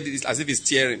something, you hear it as if it's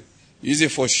tearing. You use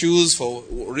it for shoes, for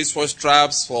wristwatch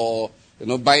straps, for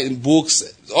buying books,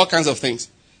 all kinds of things.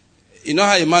 You know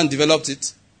how a man developed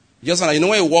it?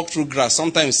 When you walk through grass,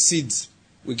 sometimes seeds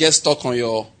will get stuck on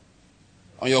your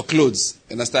clothes.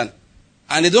 Understand?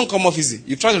 And they don't come off easy.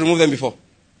 You've tried to remove them before.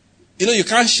 You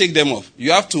can't shake them off.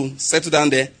 You have to settle down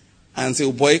there and say,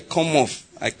 oh boy, come off.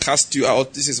 I cast you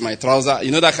out. This is my trouser.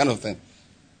 That kind of thing.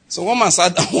 So one man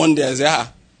sat down one day and said,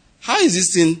 how is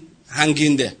this thing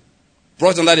hanging there?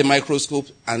 Brought under the microscope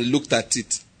and looked at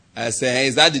it. I said, hey,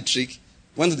 is that the trick?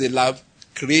 Went to the lab,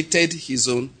 created his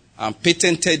own, and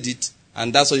patented it,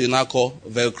 and that's what you now call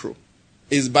Velcro.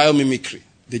 It's biomimicry.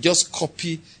 They just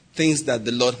copy things that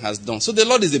the Lord has done. So the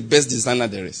Lord is the best designer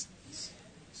there is.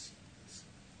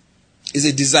 He's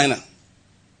a designer.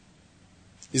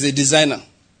 He's a designer.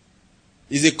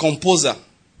 He's a composer.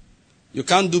 You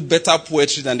can't do better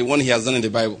poetry than the one he has done in the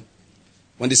Bible.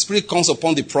 When the Spirit comes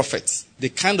upon the prophets, the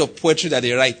kind of poetry that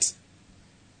they write,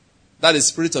 that is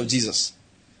the Spirit of Jesus.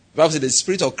 The Bible says the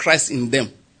Spirit of Christ in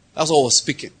them. That's what was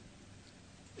speaking.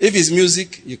 If it's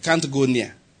music, you can't go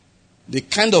near. The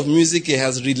kind of music he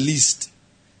has released.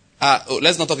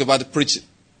 Let's not talk about the preaching.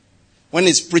 When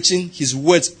he's preaching, his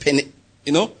words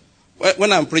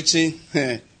when I'm preaching,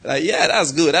 like, yeah,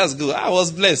 that's good. I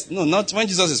was blessed. No, not when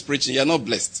Jesus is preaching, you're not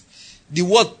blessed. The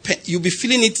word, you'll be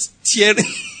feeling it tearing.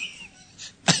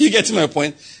 Are you getting my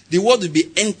point? The word will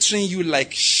be entering you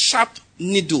like sharp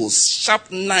needles,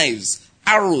 sharp knives,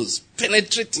 arrows,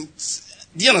 penetrating.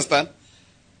 Do you understand?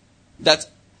 That,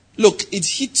 look, it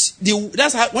hits,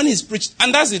 that's how, when he's preached,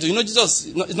 and that's it, Jesus,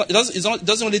 it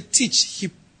doesn't only teach, he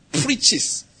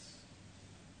preaches.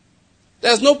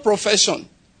 There's no profession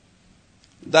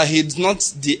that he's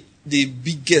not the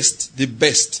biggest, the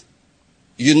best.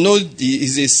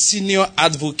 He's a senior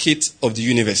advocate of the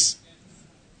universe.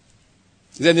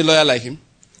 Is there any lawyer like him?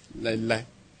 Like.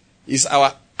 He's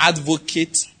our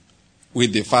advocate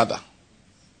with the Father.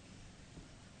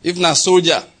 If not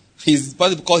soldier, he's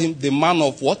probably call him the man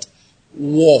of what?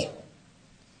 War.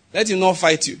 Let him not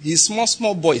fight you. He's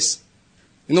small boys.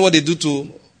 You know what they do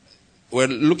to, we're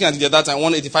looking at it at that time,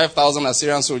 185,000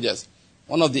 Assyrian soldiers.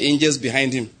 One of the angels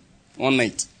behind him, one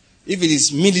night. If it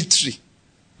is military,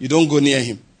 you don't go near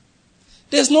him.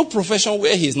 There's no profession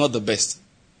where he is not the best.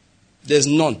 There's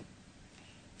none.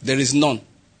 There is none.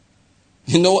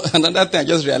 You know, another thing I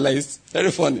just realized,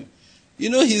 very funny. You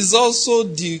know, he's also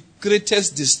the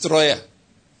greatest destroyer.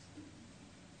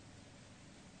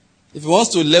 If he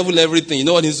wants to level everything, you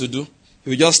know what he needs to do?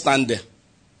 He will just stand there.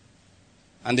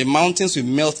 And the mountains will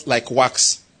melt like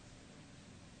wax.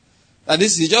 And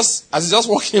this, as he's just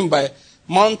walking by,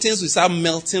 mountains will start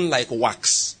melting like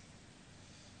wax.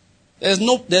 There's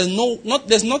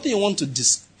nothing you want to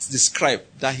describe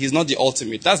that he's not the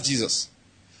ultimate. That's Jesus.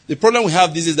 The problem we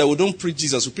have is that we don't preach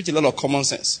Jesus. We preach a lot of common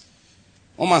sense.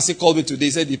 One man called me today.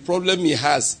 He said the problem he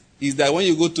has is that when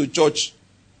you go to church,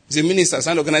 he's a minister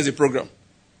trying to organize a program.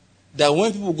 That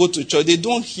when people go to church, they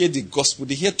don't hear the gospel.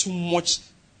 They hear too much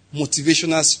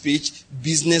motivational speech,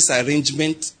 business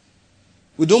arrangement.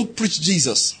 We don't preach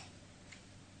Jesus.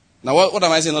 Now, what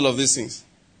am I saying all of these things?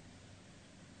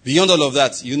 Beyond all of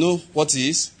that, you know what he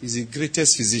is? He's the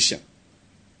greatest physician.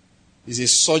 He's a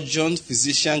surgeon,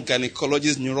 physician,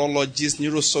 gynecologist, neurologist,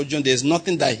 neurosurgeon. There's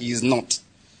nothing that he is not.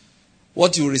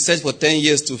 What you research for 10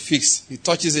 years to fix, he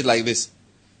touches it like this.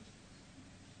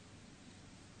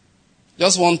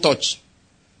 Just one touch.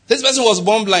 This person was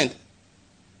born blind.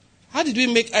 How did we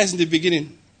make eyes in the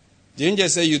beginning? The angel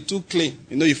said, you took clay.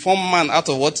 You know, you form man out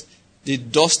of what? The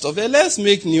dust of it. Let's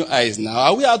make new eyes now.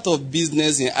 Are we out of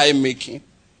business in eye making?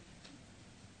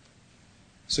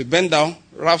 So he bent down,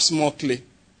 wrapped small clay,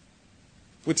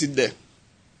 put it there.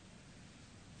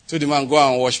 Told the man, go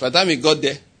and wash. By the time he got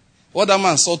there, what that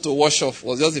man saw to wash off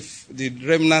was just the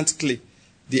remnant clay.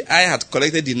 The eye had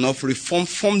collected enough,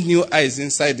 formed new eyes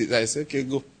inside it. I said, okay,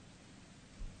 go.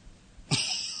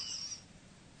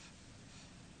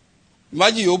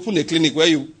 Imagine you open a clinic where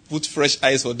you put fresh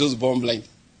eyes for those born blind.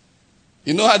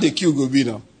 You know how the queue will be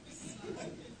now.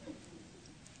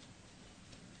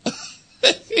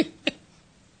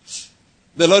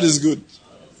 The Lord is good.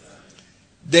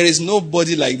 There is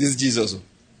nobody like this Jesus.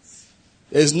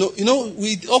 There's no, you know,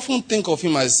 we often think of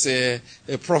him as a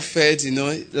prophet, you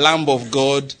know, Lamb of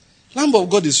God. Lamb of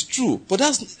God is true, but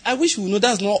I wish we know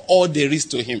that's not all there is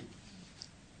to him.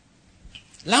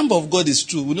 Lamb of God is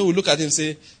true. We know we look at him and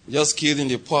say, just killed him,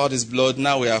 they poured out his blood,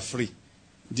 now we are free.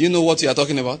 Do you know what you are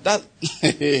talking about? That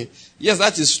yes,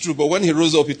 that is true, but when he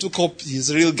rose up, he took up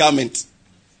his real garment.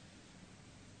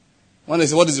 When they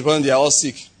say, what is the problem? They are all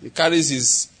sick. He carries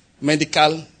his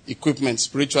medical equipment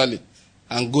spiritually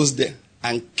and goes there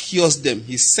and cures them.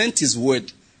 He sent his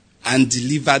word and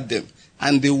delivered them.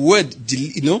 And the word,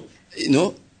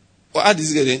 how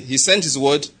does it get? He sent his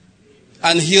word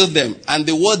and healed them. And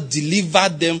the word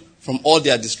delivered them from all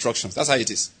their destructions. That's how it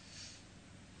is.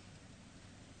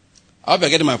 I hope you're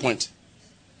getting my point.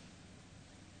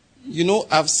 You know,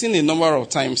 I've seen a number of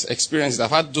times experiences. I've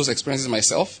had those experiences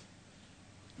myself.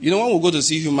 You know, when we go to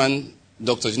see human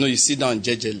doctors, you know, you sit down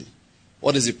jejely.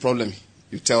 What is the problem?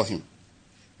 You tell him.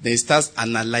 Then he starts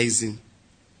analyzing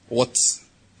what,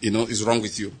 is wrong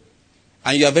with you.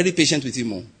 And you are very patient with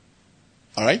him.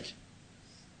 All right?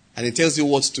 And he tells you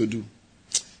what to do.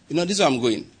 You know, this is where I'm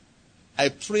going. I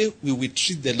pray we will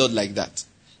treat the Lord like that.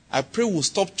 I pray we'll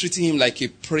stop treating him like a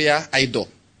prayer idol.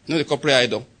 You know they call prayer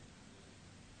idol?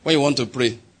 When you want to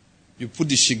pray, you put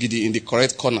the shigidi in the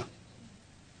correct corner.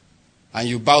 And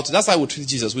you bow to. That's how we treat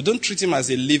Jesus. We don't treat him as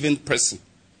a living person.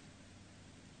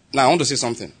 Now, I want to say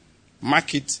something.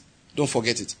 Mark it. Don't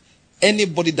forget it.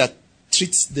 Anybody that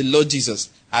treats the Lord Jesus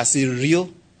as a real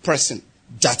person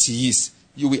that he is,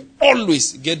 you will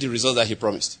always get the result that he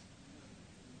promised.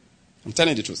 I'm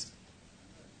telling you the truth.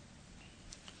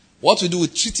 What we do, we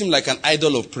treat him like an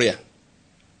idol of prayer.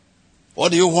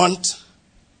 What do you want?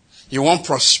 You want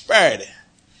prosperity.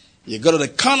 You go to the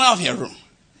corner of your room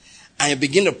and you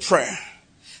begin to pray.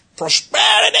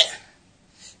 Prosperity.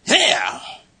 Here.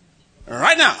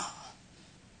 Right now.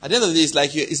 At the end of the day,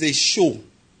 it's a show.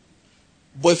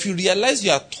 But if you realize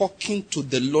you are talking to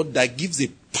the Lord that gives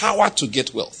the power to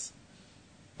get wealth.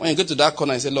 When you go to that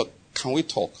corner and say, Lord, can we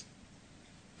talk?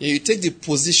 And you take the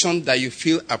position that you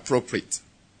feel appropriate.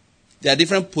 There are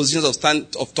different positions of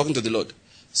talking to the Lord.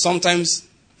 Sometimes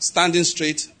standing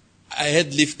straight,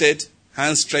 head lifted,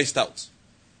 hands stretched out.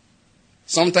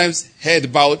 Sometimes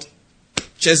head bowed,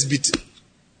 chest beaten.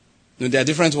 There are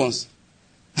different ones.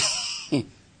 Is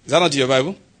that not your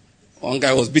Bible? One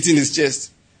guy was beating his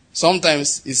chest.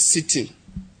 Sometimes he's sitting.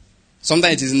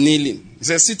 Sometimes it is kneeling. He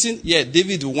says sitting, yeah,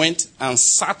 David went and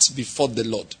sat before the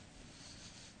Lord.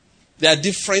 There are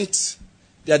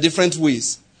different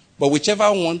ways. But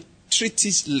whichever one, treat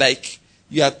it like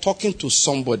you are talking to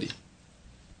somebody.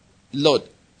 Lord,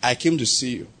 I came to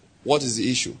see you. What is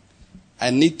the issue? I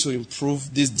need to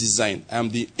improve this design. I'm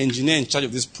the engineer in charge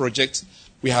of this project.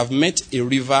 We have met a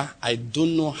river. I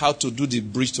don't know how to do the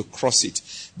bridge to cross it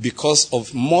because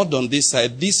of mud on this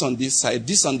side, this on this side,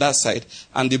 this on that side.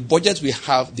 And the budget we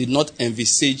have did not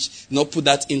envisage, not put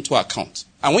that into account.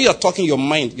 And when you're talking your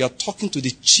mind, you're talking to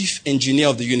the chief engineer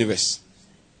of the universe.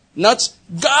 Not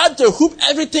God to whom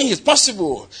everything is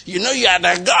possible. You know, you are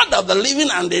the God of the living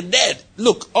and the dead.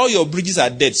 Look, all your bridges are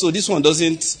dead. So this one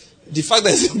doesn't, the fact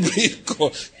that it's a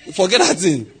bridge, forget that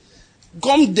thing.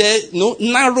 Come there,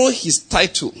 narrow his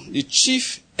title, the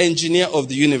chief engineer of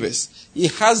the universe. He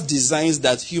has designs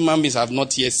that human beings have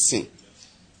not yet seen.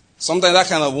 Sometimes that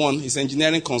kind of one is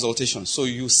engineering consultation. So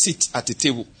you sit at the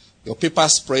table, your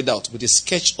papers spread out with a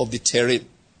sketch of the terrain.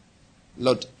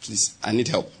 Lord, please, I need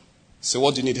help. So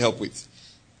what do you need help with?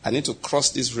 I need to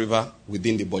cross this river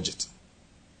within the budget.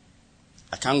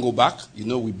 I can't go back.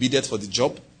 We bidded for the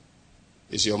job.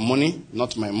 It's your money,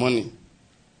 not my money.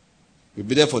 We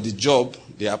bidded for the job.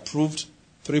 They approved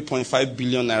 3.5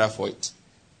 billion naira for it.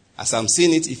 As I'm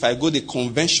seeing it, if I go the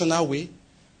conventional way,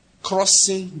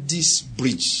 crossing this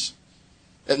bridge,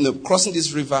 crossing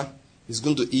this river is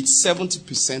going to eat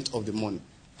 70% of the money.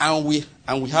 And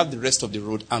we have the rest of the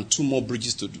road and 2 more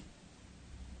bridges to do.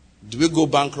 Do we go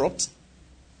bankrupt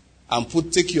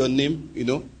and take your name,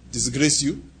 disgrace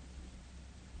you?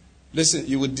 Listen,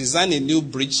 you will design a new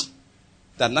bridge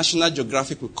that National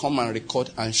Geographic will come and record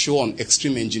and show on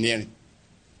extreme engineering.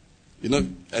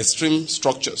 Extreme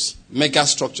structures, mega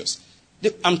structures.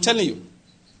 I'm telling you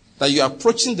that you are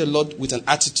approaching the Lord with an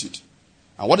attitude.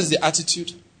 And what is the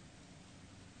attitude?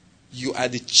 You are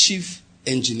the chief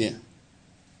engineer.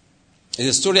 There's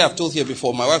a story I've told here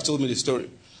before. My wife told me the story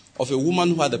of a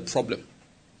woman who had a problem.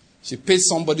 She paid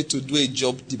somebody to do a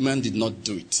job. The man did not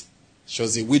do it. She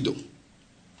was a widow.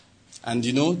 And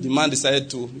the man decided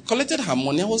to, collected her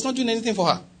money and was not doing anything for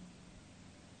her.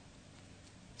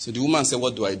 So the woman said,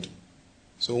 what do I do?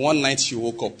 So one night she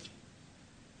woke up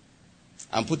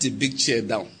and put a big chair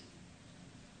down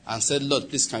and said, Lord,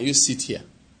 please, can you sit here?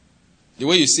 The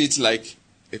way you sit like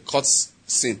a court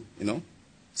scene,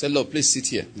 Said, Lord, please sit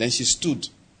here. Then she stood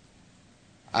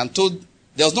and told,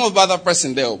 there was no other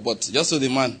person there, but just so the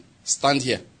man, stand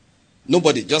here.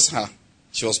 Nobody, just her.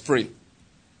 She was praying.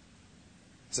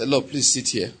 Said, Lord, please sit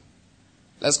here.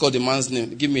 Let's call the man's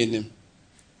name. Give me a name.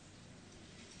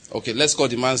 Okay, let's call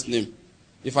the man's name.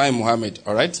 Ifai Muhammad,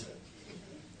 all right?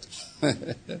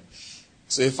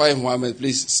 So Ifai Muhammad,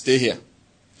 please stay here.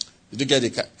 Did you get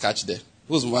the catch there?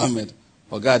 Who's Muhammad?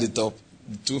 Oga at the top.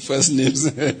 The 2 first names.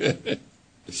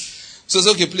 So it's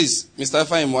okay, please. Mr.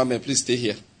 Ifai Muhammad, please stay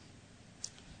here.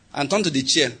 And turn to the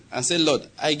chair and say, Lord,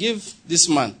 I gave this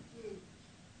man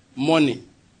money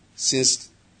since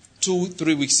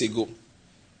 2-3 weeks ago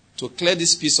to clear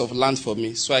this piece of land for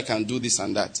me so I can do this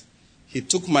and that. He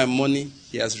took my money.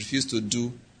 He has refused to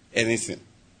do anything.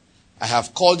 I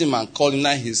have called him and called him.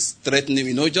 Now he's threatening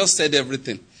me. Just said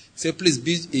everything. Say, please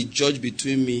be a judge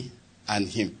between me and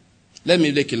him. Let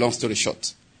me make a long story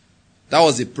short. That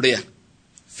was a prayer.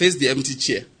 Face the empty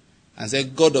chair and say,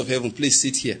 God of heaven, please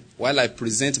sit here while I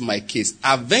present my case.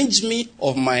 Avenge me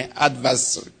of my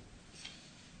adversary.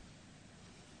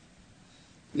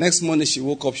 Next morning she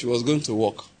woke up, she was going to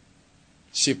work.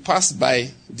 She passed by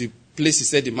the place he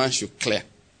said the man should clear.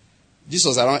 This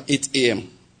was around 8 a.m.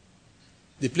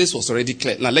 The place was already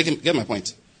clear. Now let me get my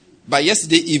point. By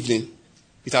yesterday evening,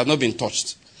 it had not been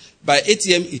touched. By 8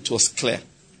 a.m. it was clear.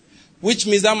 Which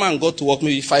means that man got to work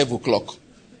maybe 5 o'clock.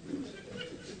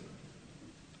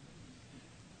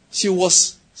 She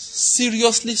was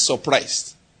seriously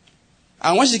surprised.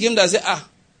 And when she came there, I said,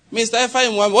 Mr.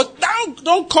 Ifai,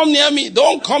 don't come near me.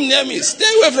 Don't come near me. Stay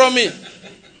away from me.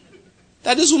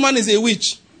 That this woman is a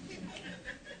witch.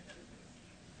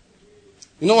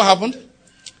 You know what happened?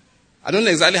 I don't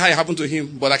know exactly how it happened to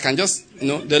him, but I can just,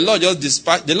 the Lord just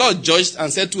dispatched, the Lord judged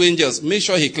and said to angels, make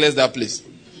sure he clears that place.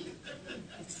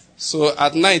 So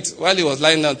at night, while he was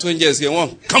lying down, 2 angels came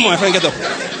on. Come on, my friend, get up.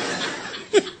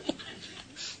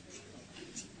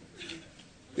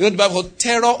 The Bible,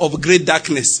 terror of great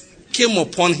darkness came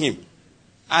upon him.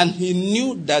 And he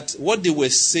knew that what they were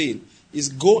saying is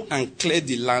go and clear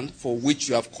the land for which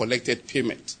you have collected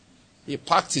payment. He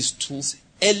packed his tools.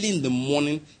 Early in the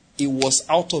morning, he was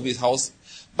out of his house.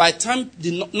 By the time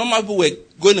the normal people were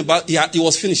going about, he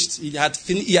was finished. He had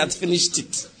finished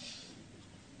it.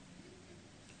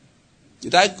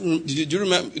 Did you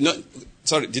remember?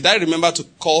 Did I remember to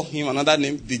call him another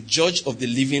name? The judge of the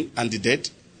living and the dead.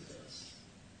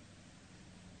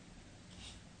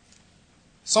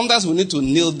 Sometimes we need to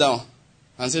kneel down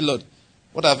and say, Lord,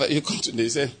 what have you come today? He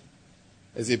said,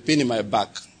 there's a pain in my back.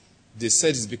 They said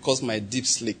it's because the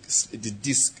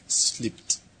disc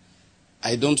slipped.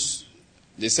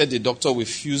 They said the doctor will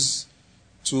fuse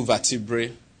 2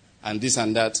 vertebrae and this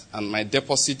and that, and my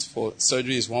deposit for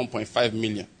surgery is 1.5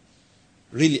 million.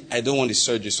 Really, I don't want the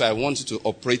surgery, so I want you to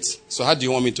operate. So how do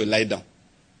you want me to lie down?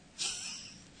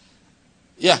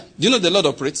 Yeah. Do you know the Lord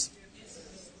operates?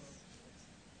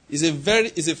 He's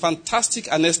a fantastic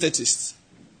anesthetist.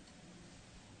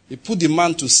 He put the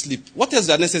man to sleep. What else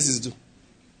do anesthetists do?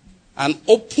 And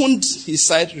opened his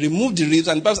side, removed the ribs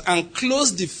and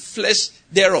closed the flesh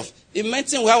thereof. In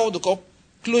medicine, we have what they call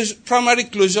primary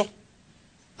closure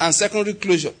and secondary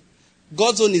closure.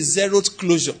 God's own is zeroth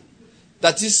closure.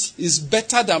 That is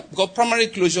better than, because primary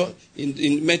closure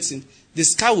in medicine, the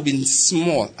scar will be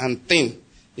small and thin.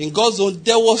 In God's own,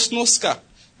 there was no scar.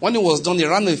 When it was done, he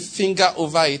ran a finger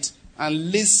over it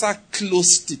and laser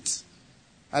closed it.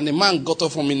 And the man got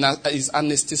up from his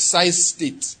anesthetized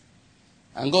state.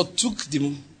 And God took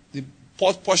the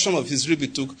portion of his rib he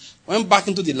took, went back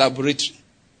into the laboratory.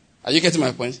 Are you getting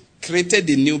my point? Created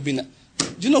a new being.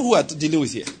 Do you know who we are dealing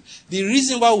with here? The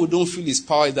reason why we don't feel his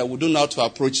power is that we don't know how to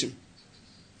approach him.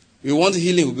 We want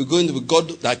healing, we'll be going to God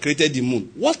that created the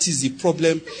moon. What is the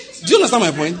problem? Do you understand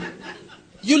my point?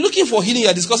 You're looking for healing,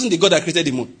 you're discussing the God that created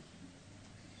the moon.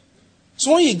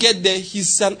 So when you get there,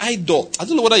 he's an idol. I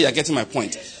don't know whether you're getting my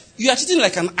point. You are treating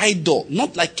like an idol,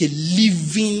 not like a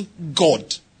living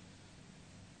God.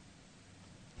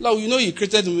 Now, you know you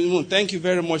created the moon. Thank you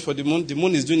very much for the moon. The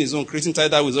moon is doing its own, creating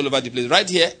tidal waves all over the place. Right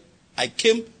here, I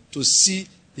came to see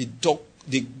the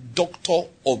doctor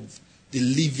of the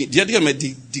living.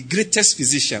 The greatest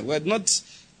physician. I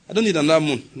don't need another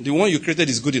moon. The one you created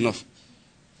is good enough.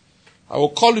 I will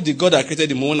call you the God that created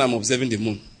the moon when I'm observing the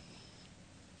moon.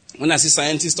 When I see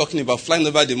scientists talking about flying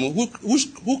over the moon,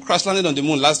 who crash landed on the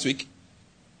moon last week?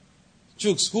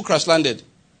 Chooks, who crash landed?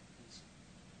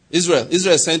 Israel.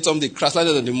 Israel sent somebody crash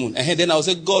landed on the moon. And then I will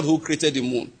say, God who created the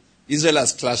moon. Israel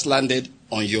has crash landed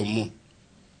on your moon.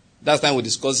 That's time we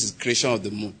discuss his creation of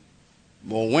the moon.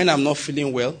 But when I'm not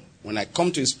feeling well, when I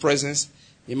come to his presence,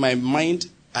 in my mind,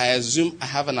 I assume I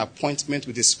have an appointment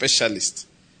with a specialist.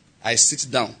 I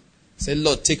sit down. Say,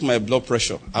 Lord, take my blood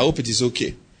pressure. I hope it is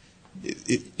okay.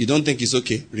 You don't think it's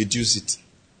okay? Reduce it.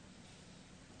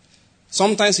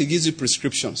 Sometimes he gives you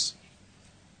prescriptions.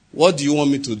 What do you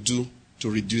want me to do to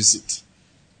reduce it?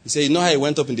 He said, you know how I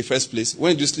went up in the first place?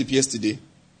 When did you sleep yesterday? He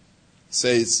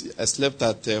says, I slept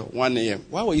at 1 a.m.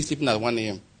 Why were you sleeping at 1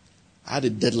 a.m.? I had a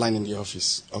deadline in the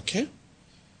office. Okay.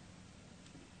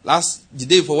 The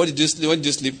day before, when did you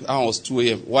sleep? I was 2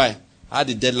 a.m. Why? I had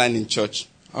a deadline in church.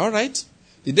 All right.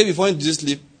 The day before, when did you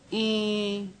sleep?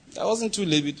 I wasn't too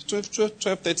late.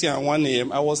 12:30 and 1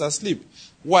 a.m. I was asleep.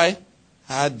 Why?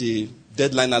 I had the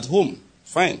deadline at home.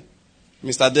 Fine.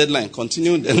 Mr. Deadline,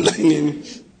 continue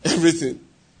deadlining everything.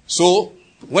 So,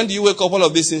 when do you wake up all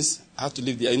of these things? I have to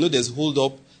leave there. You know there's hold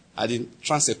up at the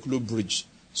Trans-Ekulu Bridge.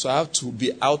 So I have to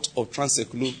be out of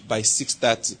Trans-Ekulu by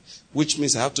 6:30, which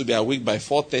means I have to be awake by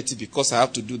 4:30 because I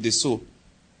have to do this. So,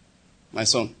 my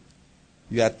son,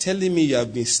 you are telling me you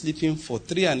have been sleeping for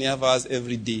 3.5 hours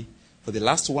every day for the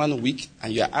last 1 week,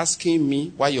 and you are asking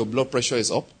me why your blood pressure is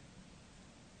up?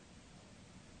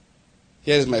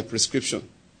 Here is my prescription.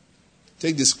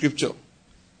 Take the scripture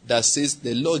that says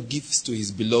the Lord gives to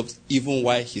his beloved even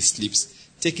while he sleeps.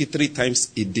 Take it 3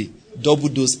 times a day. Double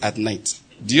dose at night.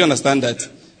 Do you understand that?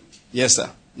 Yes,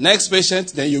 sir. Next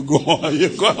patient, then you go on. You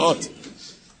go out.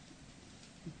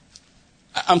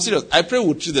 I'm serious. I pray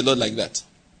we'll treat the Lord like that.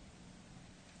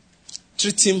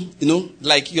 Treat him,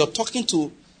 like you're talking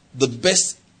to the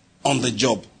best on the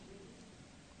job.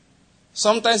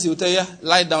 Sometimes he will tell you,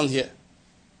 lie down here.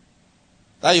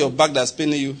 That your back that's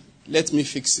paining you, let me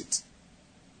fix it.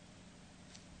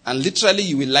 And literally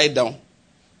you will lie down.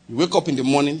 You wake up in the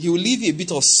morning, he will leave a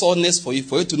bit of soreness for you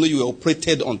to know you were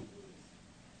operated on.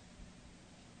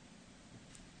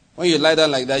 When you lie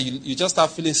down like that, you just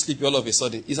start feeling sleepy all of a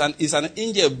sudden. It's an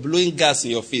angel blowing gas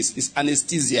in your face. It's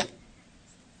anesthesia.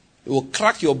 It will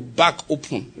crack your back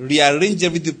open, rearrange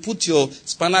everything, put your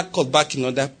spinal cord back in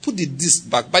order, put the disc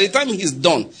back. By the time he's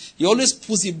done, he always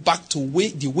puts it back to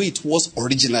the way it was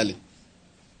originally.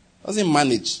 Doesn't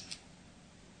manage.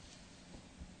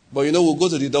 But we'll go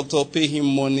to the doctor, pay him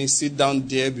money, sit down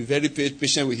there, be very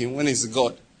patient with him when it's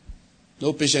God.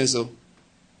 No patience. So,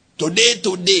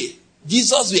 today,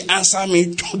 Jesus will answer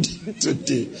me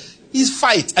today. It's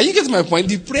fight. Are you getting my point?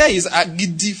 The prayer is a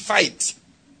giddy fight.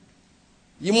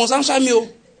 You must answer me.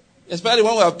 Especially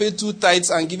when we have paid 2 tithes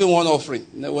and given 1 offering.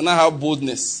 We will not have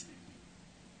boldness.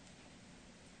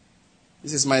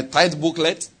 This is my tithe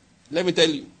booklet. Let me tell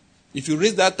you. If you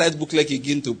read that tithe booklet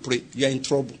again to pray, you are in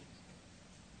trouble.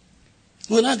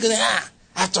 We're not going to,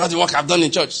 after all the work I've done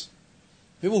in church.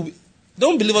 People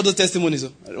don't believe all those testimonies.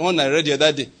 The one I read the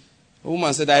other day. A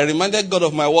woman said, I reminded God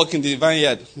of my work in the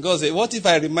vineyard. God said, what if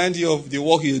I remind you of the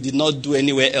work you did not do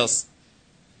anywhere else?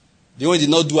 The one you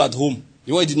did not do at home.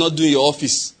 The one you did not do in your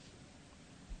office.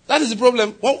 That is the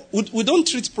problem. Well, we don't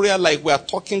treat prayer like we are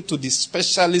talking to the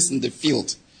specialist in the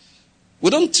field. We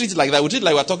don't treat it like that. We treat it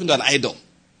like we are talking to an idol.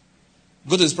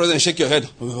 Go to his presence and shake your head.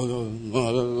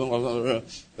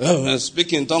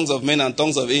 Speak in tongues of men and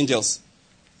tongues of angels.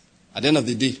 At the end of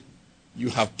the day, you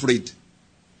have prayed.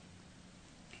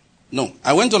 No,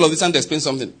 I went all of this time to explain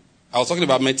something. I was talking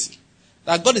about medicine.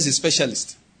 That God is a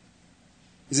specialist.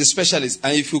 He's a specialist.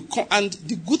 And if you come, and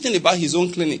the good thing about his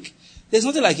own clinic, there's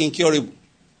nothing like incurable.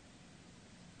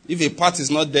 If a part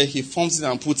is not there, he forms it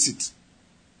and puts it.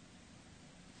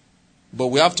 But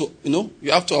we have to,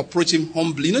 you have to approach him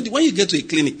humbly. When you get to a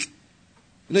clinic,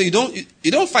 you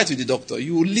don't fight with the doctor.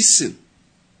 You listen.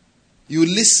 You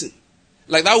listen.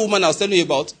 Like that woman I was telling you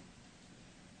about.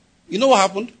 You know what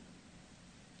happened?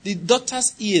 The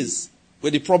doctor's ears were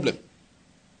the problem.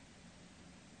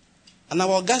 And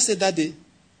our guy said that day,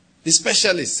 the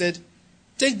specialist said,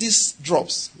 take these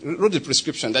drops, wrote the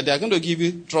prescription that they are going to give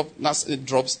you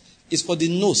drops, is for the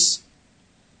nose.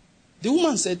 The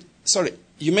woman said, sorry,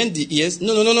 you meant the ears?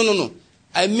 No.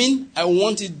 I mean, I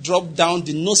want it dropped down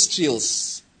the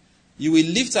nostrils. You will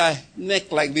lift her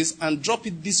neck like this and drop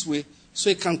it this way so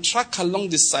it can track along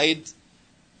the side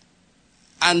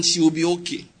and she will be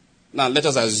okay. Now, let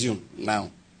us assume now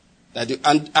that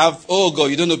oh God,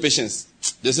 you don't know patience.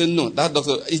 They said, no, that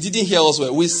doctor, he didn't hear us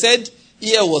well. We said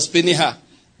ear was paining her.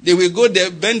 They will go there,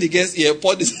 bend the guest ear,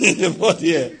 pour this in the pot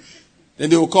here. Then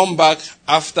they will come back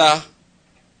after,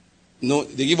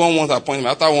 they give 1 month appointment.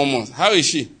 After 1 month, how is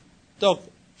she? Doc,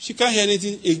 she can't hear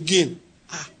anything again.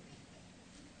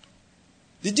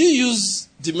 Did you use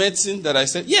the medicine that I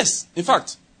said? Yes, in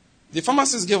fact. The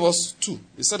pharmacist gave us 2.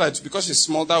 He said that because she's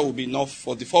small, that will be enough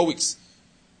for the 4 weeks.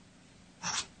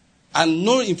 And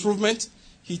no improvement.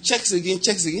 He checks again.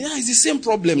 Yeah, it's the same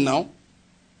problem now.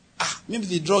 Maybe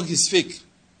the drug is fake.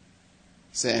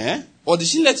 Say, Or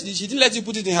she didn't let you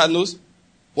put it in her nose?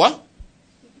 What?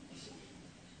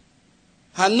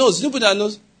 Her nose. You didn't put it in her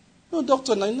nose? No,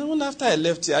 doctor, after I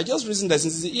left here, I just reasoned that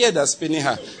since it's the ear that's paining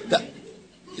her.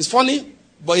 It's funny,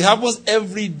 but it happens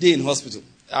every day in hospital.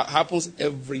 It happens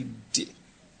every day.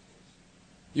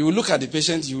 You will look at the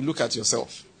patient, you will look at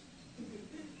yourself.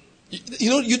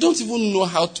 You don't even know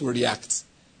how to react.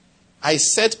 I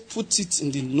said, put it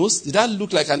in the nose. Did I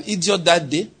look like an idiot that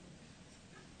day?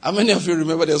 How many of you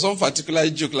remember there's one particular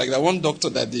joke like that? One doctor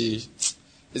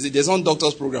there's one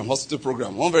doctor's program, hospital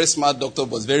program. One very smart doctor,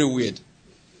 but very weird.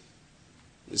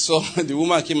 So the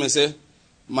woman came and said,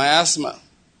 my asthma.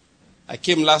 I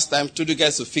came last time, told you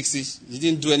guys to fix it. You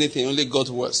didn't do anything, only got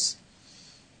worse.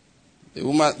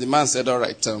 The man said, all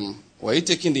right, were you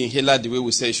taking the inhaler the way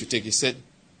we say you should take it? He said,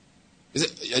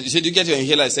 did you get your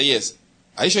inhaler? I said, yes.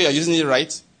 Are you sure you're using it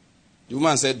right? The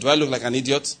woman said, do I look like an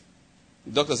idiot?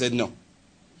 The doctor said, no.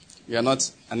 You are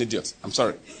not an idiot. I'm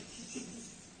sorry.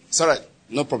 It's all right.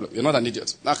 No problem. You're not an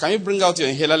idiot. Now, can you bring out your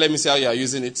inhaler? Let me see how you are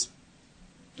using it.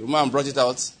 The woman brought it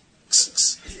out.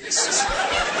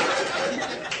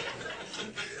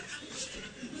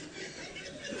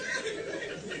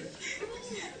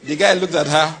 The guy looked at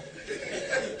her.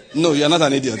 No, you're not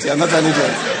an idiot. You're not an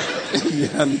idiot.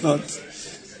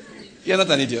 You're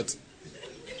not an idiot.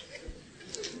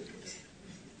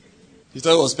 You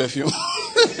thought it was perfume.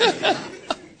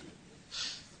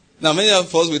 Now, many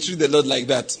of us, we treat the Lord like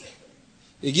that.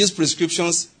 He gives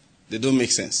prescriptions, they don't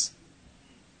make sense.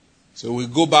 So we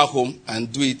go back home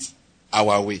and do it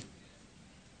our way.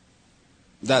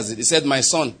 That's it. He said, my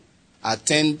son,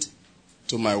 attend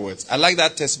to my words. I like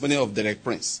that testimony of Derek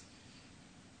Prince.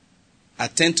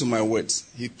 Attend to my words.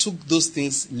 He took those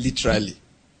things literally.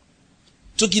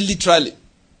 Took it literally.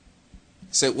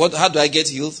 Said, how do I get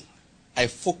healed? I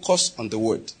focus on the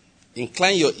word.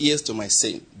 Incline your ears to my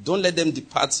saying. Don't let them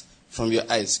depart from your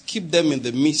eyes. Keep them in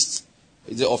the midst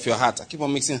of your heart. I keep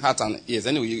on mixing heart and ears.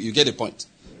 Anyway, you get the point.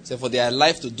 So for they are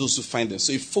life to those who find them.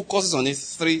 So he focuses on it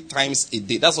 3 times a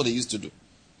day. That's what he used to do.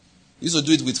 He used to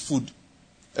do it with food.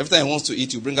 Every time he wants to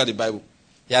eat, you bring out the Bible.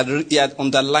 He had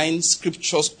underlined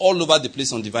scriptures all over the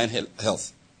place on divine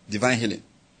health, divine healing.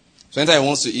 So anytime he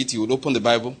wants to eat, he would open the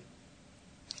Bible,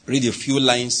 read a few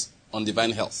lines on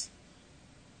divine health.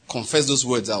 confess those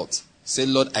words out. Say,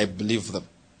 Lord, I believe them.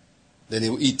 Then he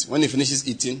will eat. When he finishes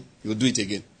eating, he will do it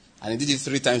again. And he did it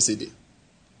 3 times a day.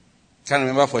 Can't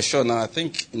remember for sure now. I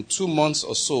think in 2 months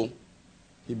or so,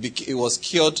 he was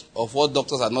cured of what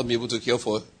doctors had not been able to cure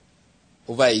for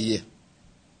over a year.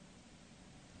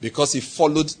 Because he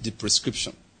followed the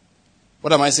prescription.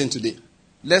 What am I saying today?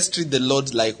 Let's treat the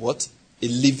Lord like what? A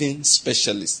living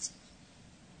specialist.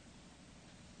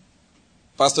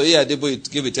 Pastor A.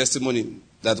 Adebo gave a testimony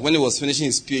that when he was finishing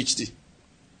his PhD,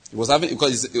 he was having,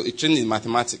 because he trained in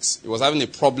mathematics, he was having a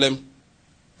problem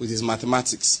with his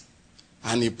mathematics.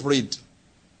 And he prayed.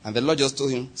 And the Lord just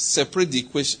told him, separate the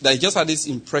equation. That he just had this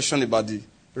impression about the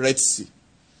Red Sea.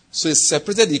 So he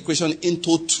separated the equation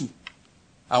into 2.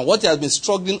 And what he had been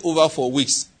struggling over for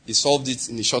weeks, he solved it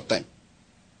in a short time.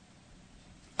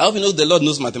 I hope you know the Lord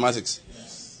knows mathematics.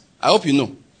 Yes. I hope you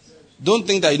know. Don't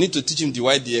think that you need to teach him dy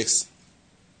dx.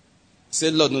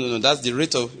 Say, Lord, no. That's the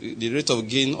rate of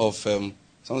gain of no.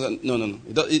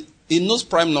 He knows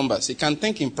prime numbers. He can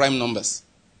think in prime numbers.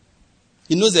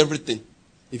 He knows everything.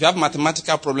 If you have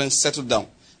mathematical problems, settle down.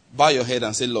 Bow your head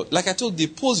and say, Lord. Like I told you,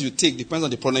 the pose you take depends on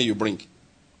the problem you bring.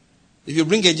 If you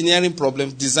bring engineering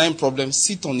problems, design problems,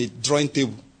 sit on a drawing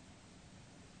table.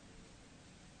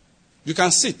 You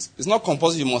can sit. It's not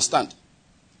compulsory, you must stand.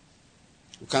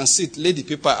 You can sit, lay the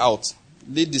paper out,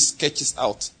 lay the sketches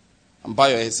out, and bow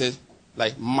your head and say,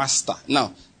 like, master.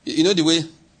 Now, you know the way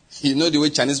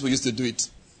Chinese people used to do it.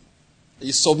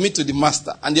 You submit to the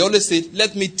master. And they always say,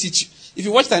 let me teach you. If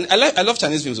you watch I love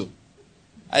Chinese films.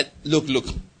 Look.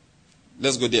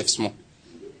 Let's go there small.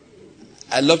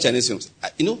 I love Chinese films.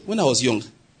 When I was young,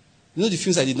 the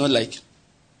films I did not like?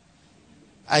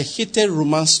 I hated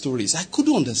romance stories. I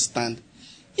couldn't understand.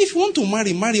 If you want to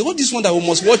marry. What this one that we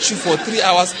must watch you for 3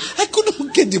 hours? I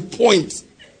couldn't get the point.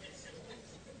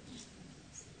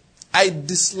 I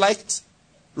disliked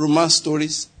romance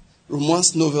stories,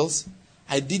 romance novels.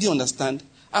 I didn't understand.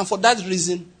 And for that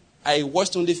reason, I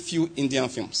watched only few Indian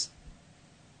films.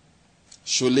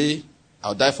 Sholay,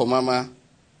 I'll Die for Mama.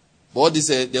 But what this,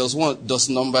 there was one, Das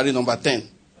Numbari, number 10.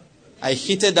 I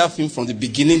hated that film from the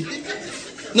beginning.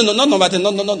 No, not number 10.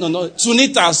 No.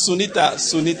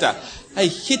 Sunita. I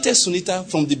hated Sunita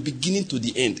from the beginning to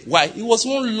the end. Why? It was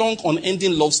one long,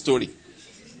 unending love story.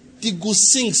 They go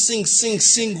sing,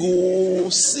 oh.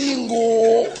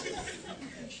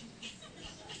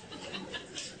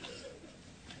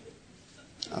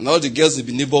 And all the girls in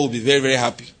the neighborhood will be very, very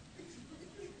happy.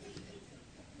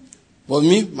 But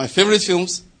me, my favorite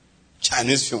films,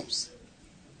 Chinese films.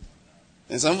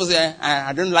 And some people say,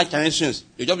 I don't like Chinese films.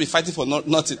 You just be fighting for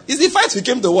nothing. It's the fight we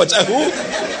came to watch.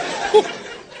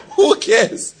 Who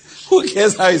cares? Who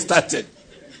cares how it started?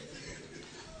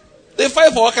 They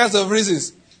fight for all kinds of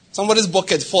reasons. Somebody's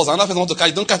bucket falls. Another person wants to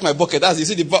catch. Don't catch my bucket. That is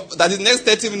the next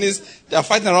 30 minutes, they are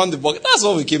fighting around the bucket. That's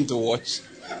what we came to watch.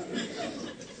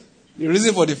 The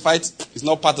reason for the fight is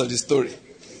not part of the story.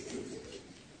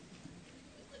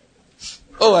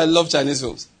 Oh, I love Chinese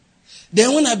films.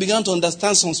 Then when I began to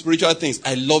understand some spiritual things,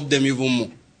 I loved them even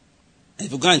more. And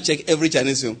if you go and check every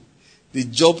Chinese film, the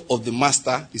job of the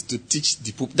master is to teach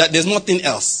the people that there's nothing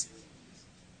else.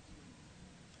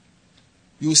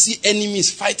 You see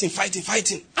enemies fighting.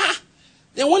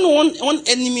 Then when one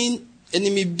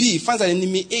enemy B finds that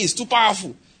enemy A is too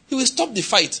powerful, he will stop the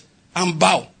fight and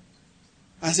bow.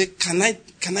 And say, can I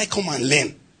come and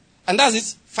learn? And that's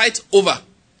it. Fight over.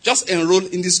 Just enroll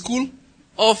in the school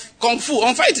of Kung Fu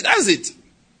and fight. That's it.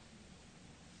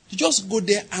 You just go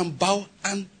there and bow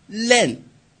and learn.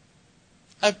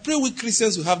 I pray we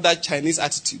Christians will have that Chinese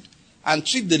attitude and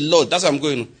treat the Lord, that's what I'm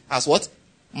going, as what?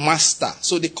 Master.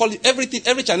 So they call it everything.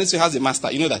 Every Chinese has a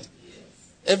master. You know that?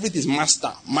 Everything is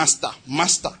master.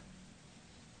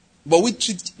 But we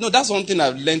treat, that's one thing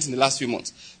I've learned in the last few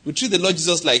months. We treat the Lord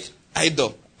Jesus like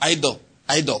idol.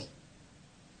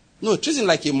 No, treat him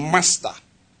like a master.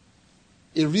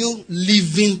 A real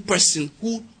living person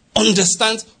who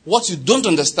understands what you don't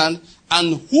understand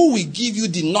and who will give you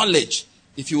the knowledge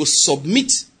if you will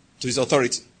submit to his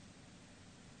authority.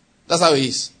 That's how he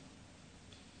is.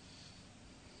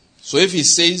 So if he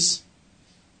says,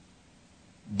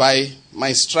 by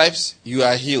my stripes you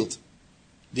are healed,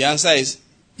 the answer is,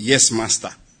 yes,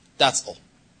 master. That's all.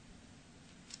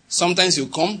 Sometimes you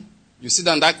come, you sit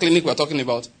down in that clinic we're talking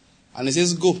about, and he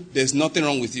says, go, there's nothing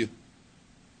wrong with you.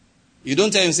 You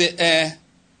don't tell him, say,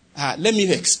 let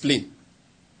me explain.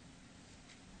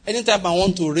 Anytime I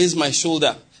want to raise my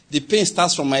shoulder, the pain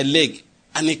starts from my leg,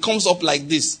 and it comes up like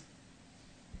this.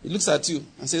 He looks at you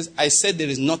and says, I said there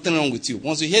is nothing wrong with you.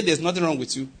 Once you hear there's nothing wrong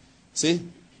with you, say,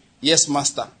 yes,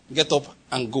 master. Get up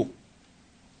and go.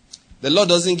 The Lord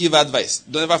doesn't give advice.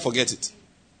 Don't ever forget it.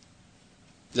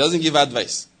 He doesn't give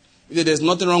advice. If there's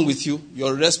nothing wrong with you,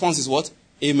 your response is what?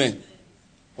 Amen.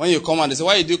 When you come and they say,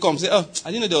 why did you come? Say, oh,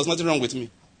 I didn't know there was nothing wrong with me.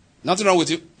 Nothing wrong with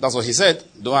you. That's what he said.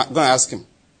 Go and ask him.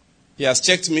 He has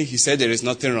checked me. He said there is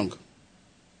nothing wrong.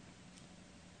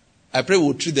 I pray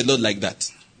we'll treat the Lord like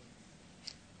that.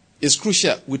 It's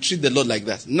crucial we treat the Lord like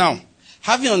that. Now,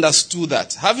 having understood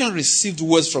that, having received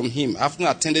words from him, having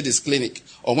attended his clinic,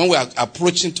 or when we are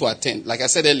approaching to attend, like I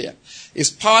said earlier, it's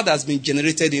power that's been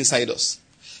generated inside us.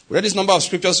 We read this number of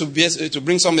scriptures to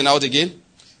bring something out again.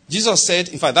 Jesus said,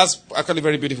 in fact, that's actually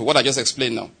very beautiful, what I just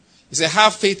explained now. He said,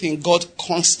 have faith in God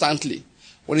constantly.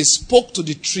 When he spoke to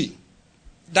the tree,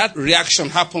 that reaction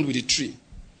happened with the tree.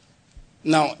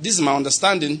 Now, this is my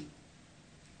understanding.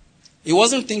 He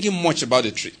wasn't thinking much about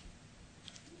the tree.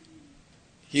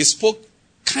 He spoke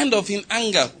kind of in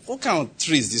anger. What kind of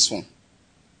tree is this one?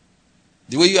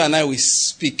 The way you and I will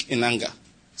speak in anger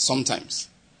sometimes.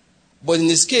 But in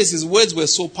this case, his words were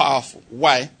so powerful.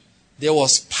 Why? There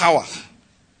was power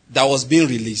that was being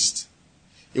released.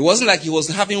 It wasn't like he was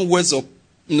having words of,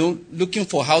 looking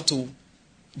for how to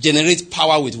generate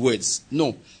power with words.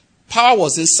 No. Power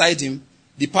was inside him.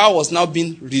 The power was now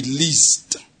being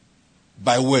released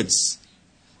by words.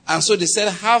 And so they said,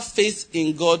 have faith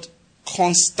in God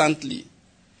constantly.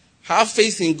 Have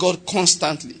faith in God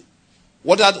constantly.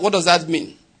 What does that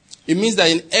mean? It means that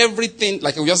in everything,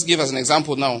 like I just gave as an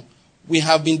example now, we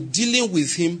have been dealing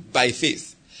with him by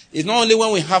faith. It's not only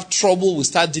when we have trouble we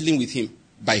start dealing with him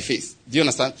by faith. Do you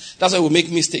understand? That's why we make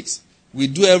mistakes. We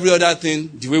do every other thing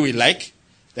the way we like.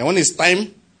 Then when it's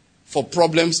time for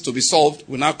problems to be solved,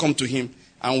 we now come to him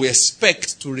and we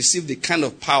expect to receive the kind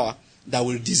of power that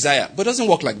we desire. But it doesn't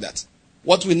work like that.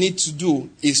 What we need to do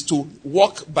is to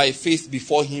walk by faith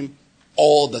before him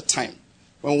all the time.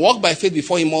 When we walk by faith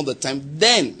before him all the time,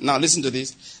 then, now listen to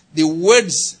this, the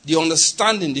words, the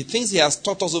understanding, the things he has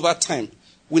taught us over time,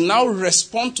 we now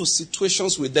respond to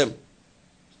situations with them.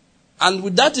 And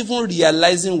without even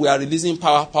realizing we are releasing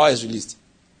power, power is released.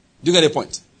 Do you get the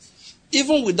point?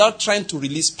 Even without trying to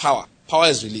release power, power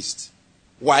is released.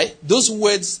 Why? Those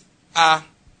words are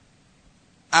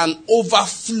an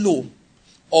overflow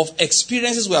of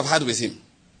experiences we have had with him.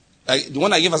 Like the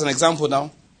one I gave as an example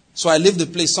now. So I leave the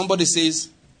place. Somebody says,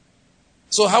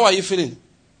 so how are you feeling?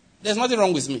 There's nothing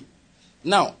wrong with me.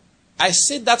 Now, I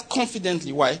say that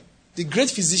confidently. Why? The great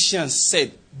physician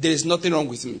said, there is nothing wrong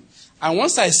with me. And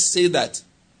once I say that,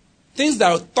 things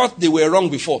that I thought they were wrong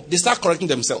before, they start correcting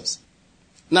themselves.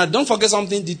 Now, don't forget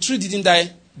something. The tree didn't die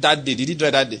that day. Did it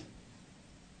die that day?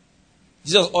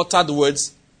 Jesus uttered the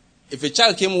words. If a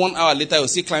child came 1 hour later, he will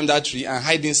still climb that tree and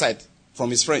hide inside from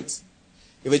his friends.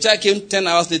 If a child came 10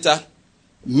 hours later,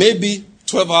 maybe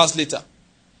 12 hours later,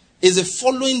 it's the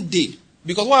following day.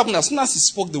 Because what happened, as soon as he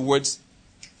spoke the words,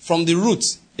 from the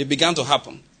root, it began to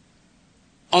happen.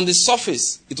 On the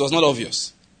surface, it was not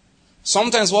obvious.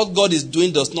 Sometimes what God is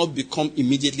doing does not become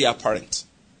immediately apparent.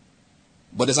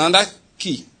 But there's another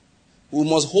key. We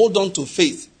must hold on to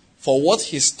faith for what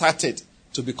he started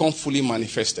to become fully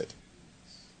manifested.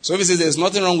 So if he says there's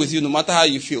nothing wrong with you, no matter how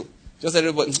you feel, just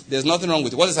everybody, there's nothing wrong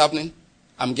with you. What is happening?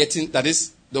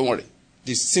 Don't worry.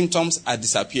 The symptoms are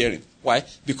disappearing. Why?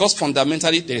 Because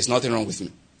fundamentally, there is nothing wrong with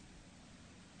me.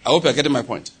 I hope you're getting my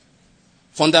point.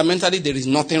 Fundamentally, there is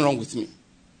nothing wrong with me.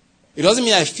 It doesn't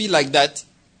mean I feel like that.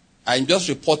 I'm just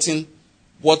reporting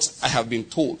what I have been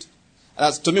told.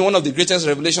 And to me, one of the greatest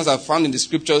revelations I've found in the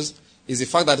scriptures is the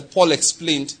fact that Paul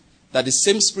explained that the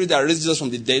same spirit that raised Jesus from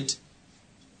the dead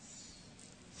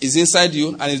is inside you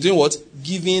and is doing what?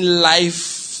 Giving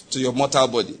life to your mortal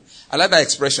body. I like that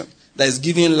expression. That is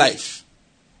giving life.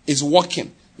 It's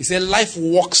working. He said life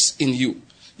works in you.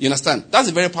 You understand? That's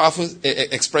a very powerful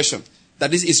expression.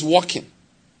 That is working.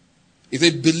 If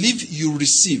they believe, you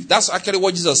receive. That's actually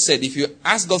what Jesus said. If you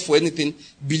ask God for anything,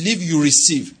 believe you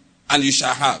receive, and you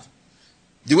shall have.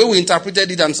 The way we interpreted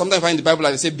it, and sometimes I find in the Bible,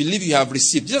 they say, believe you have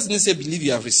received. Jesus didn't say, believe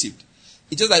you have received.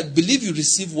 It's just that believe you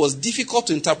receive was difficult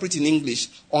to interpret in English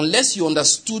unless you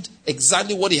understood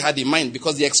exactly what he had in mind,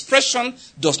 because the expression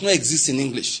does not exist in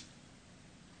English.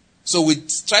 So we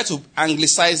try to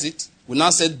anglicize it. We now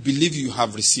said, believe you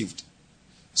have received.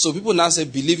 So people now say,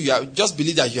 just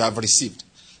believe that you have received.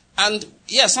 And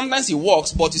yeah, sometimes it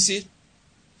works, but you see,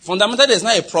 fundamentally there's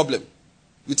not a problem.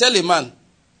 You tell a man,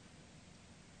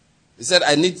 he said,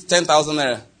 I need 10,000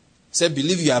 naira. He said,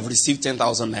 believe you have received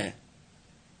 10,000 naira.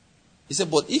 He said,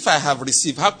 but if I have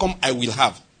received, how come I will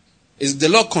have? Is the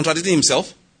Lord contradicting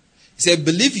himself? He said,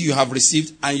 believe you have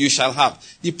received and you shall have.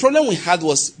 The problem we had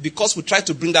was because we tried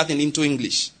to bring that thing into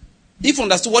English. If you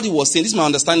understood what he was saying, this is my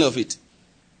understanding of it.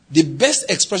 The best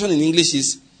expression in English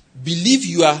is, believe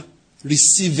you are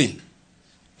receiving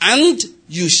And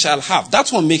you shall have. That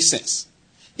one makes sense.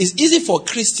 It's easy for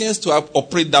Christians to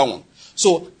operate that one.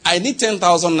 So, I need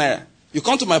 10,000 naira. You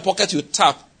come to my pocket, you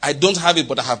tap. I don't have it,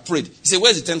 but I have prayed. You say,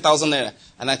 where's the 10,000 naira?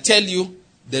 And I tell you,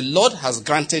 the Lord has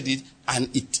granted it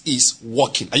and it is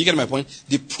working. Are you getting my point?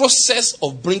 The process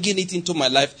of bringing it into my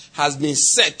life has been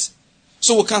set.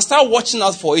 So we can start watching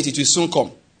out for it. It will soon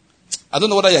come. I don't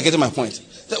know whether you're getting my point.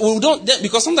 We don't,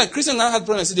 because sometimes Christians now have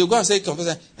problems. They'll go and say,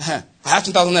 confess, I have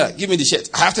 10,000 naira. Give me the shirt.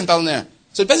 I have 10,000 naira.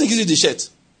 So the person gives you the shirt.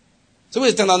 So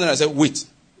where's 10,000 naira? I say, wait.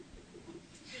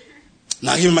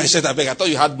 Now give me my shirt, I beg. I thought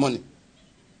you had money.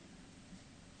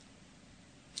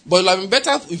 But it would have been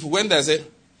better if we went there and said,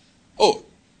 oh,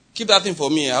 keep that thing for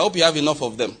me. I hope you have enough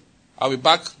of them. I'll be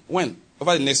back when?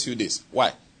 Over the next few days.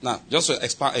 Why? Now, just to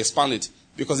expand it.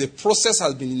 Because a process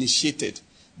has been initiated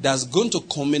that's going to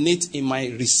culminate in my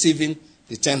receiving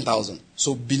the 10,000.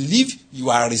 So believe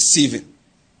you are receiving.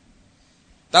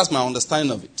 That's my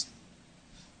understanding of it.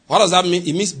 What does that mean?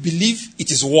 It means believe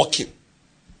it is working.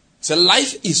 So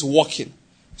life is working.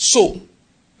 So,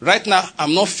 right now,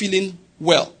 I'm not feeling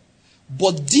well.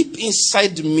 But deep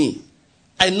inside me,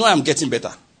 I know I'm getting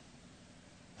better.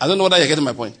 I don't know whether you're getting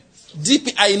my point. Deep,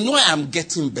 I know I am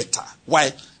getting better.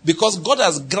 Why? Because God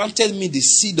has granted me the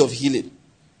seed of healing.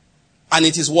 And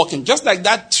it is working. Just like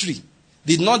that tree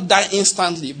did not die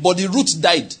instantly, but the root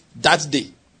died that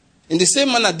day. In the same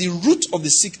manner, the root of the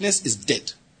sickness is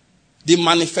dead. The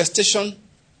manifestation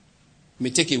may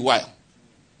take a while.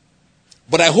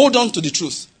 But I hold on to the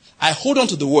truth. I hold on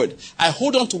to the word. I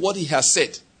hold on to what he has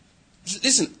said.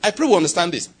 Listen, I pray we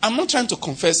understand this. I'm not trying to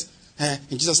confess,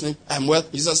 in Jesus' name, I'm well.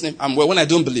 In Jesus' name, I'm well, when I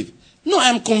don't believe. No, I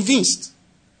am convinced.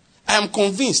 I am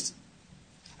convinced.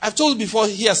 I've told you before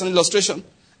here as an illustration,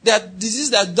 that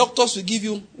disease that doctors will give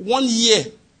you 1 year.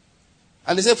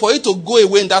 And they say for it to go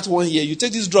away in that 1 year, you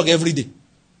take this drug every day.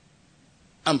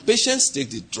 And patients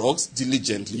take the drugs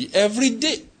diligently every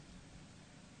day.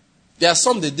 There are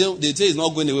some they say it's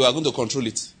not going away, we are going to control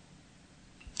it.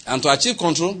 And to achieve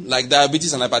control, like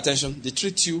diabetes and hypertension, they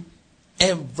treat you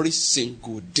every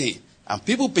single day. And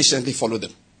people patiently follow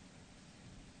them.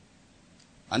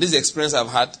 And this is the experience I've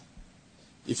had.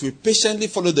 If we patiently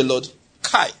follow the Lord,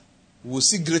 we will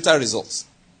see greater results.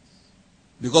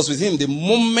 Because with him, the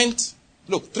moment,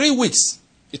 look, 3 weeks,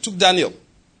 it took Daniel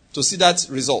to see that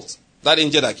result, that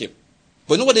angel that came.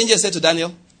 But you know what the angel said to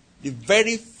Daniel? The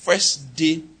very first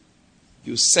day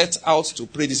you set out to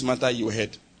pray this matter, you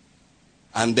heard.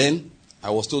 And then I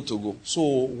was told to go. So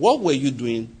what were you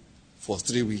doing for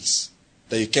 3 weeks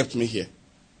that you kept me here?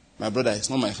 My brother, it's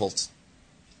not my fault.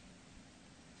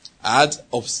 I had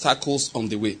obstacles on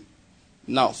the way.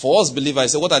 Now, for us believers, I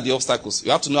say, what are the obstacles?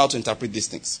 You have to know how to interpret these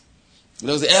things.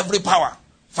 There was every power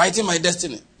fighting my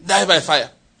destiny, die by fire.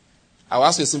 I will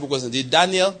ask you a simple question. Did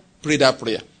Daniel pray that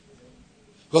prayer?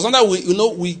 Because sometimes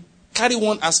we carry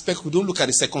one aspect, we don't look at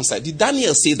the second side. Did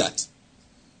Daniel say that?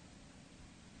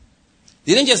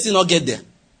 The angel still not get there.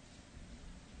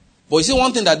 But you see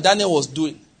one thing that Daniel was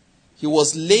doing. He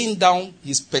was laying down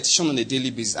his petition on a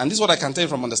daily basis. And this is what I can tell you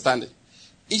from understanding.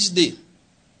 Each day,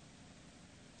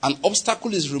 an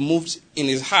obstacle is removed in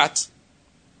his heart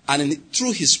and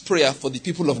through his prayer for the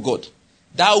people of God.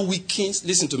 That weakens,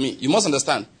 listen to me, you must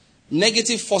understand,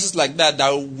 negative forces like that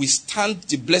withstand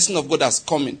the blessing of God that's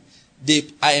coming, they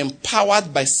are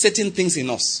empowered by certain things in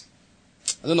us.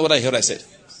 I don't know what I heard I said.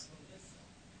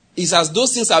 It's as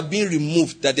those things are being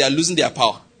removed that they are losing their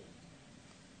power.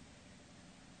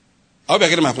 I hope you're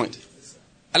getting my point.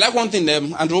 I like one thing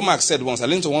Andrew Mark said once. I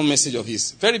listened to one message of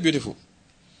his. Very beautiful.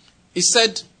 He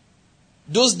said,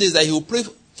 those days that he will pray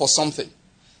for something,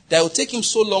 that will take him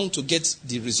so long to get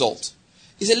the result.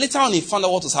 He said later on he found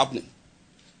out what was happening.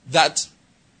 That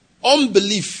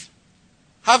unbelief,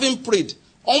 having prayed,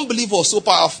 unbelief was so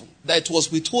powerful that it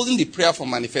was withholding the prayer from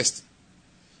manifesting.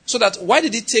 So that, why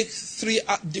did it take 3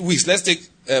 weeks? Let's take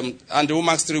Andrew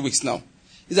Mark's 3 weeks now.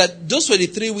 Is that those were the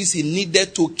 3 weeks he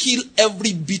needed to kill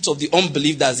every bit of the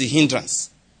unbelief that's a hindrance.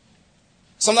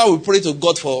 Sometimes we pray to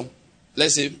God for,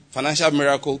 let's say, financial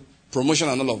miracle, promotion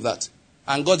and all of that.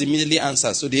 And God immediately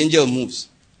answers. So the angel moves.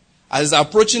 As he's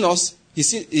approaching us, he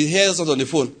hears us on the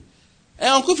phone. Hey,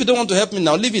 uncle, if you don't want to help me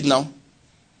now, leave it now.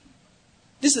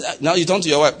 Now you turn to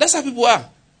your wife. That's how people are.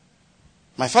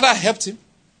 My father helped him.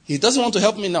 He doesn't want to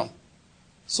help me now.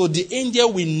 So the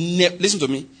angel will never, listen to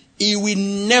me, he will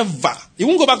never, he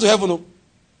won't go back to heaven, no.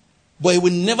 But he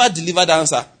will never deliver the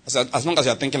answer as long as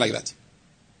you are thinking like that.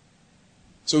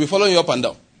 So we're following you up and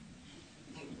down.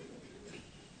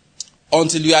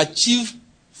 Until you achieve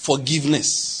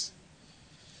forgiveness.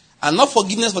 And not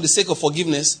forgiveness for the sake of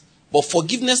forgiveness, but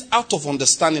forgiveness out of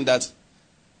understanding that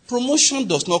promotion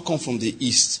does not come from the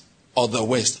east. or the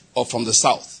west or from the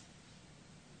south.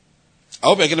 I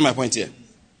hope you're getting my point here.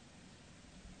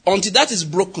 Until that is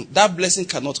broken, that blessing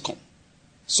cannot come.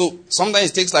 So sometimes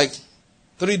it takes like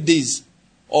 3 days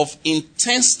of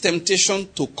intense temptation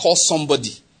to call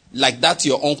somebody like that,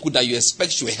 your uncle that you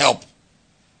expect should help.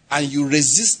 And you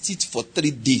resist it for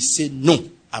 3 days. Say, no,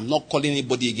 I'm not calling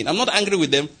anybody again. I'm not angry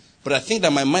with them, but I think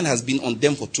that my mind has been on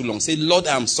them for too long. Say, Lord,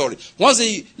 I'm sorry. Once you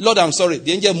say, Lord, I'm sorry,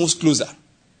 the angel moves closer.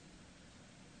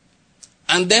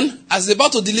 And then, as he's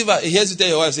about to deliver, he hears you tell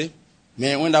your wife, say,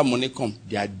 man, when that money comes,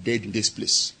 they are dead in this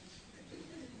place.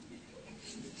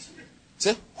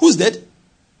 Say, who's dead?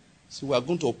 So we are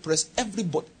going to oppress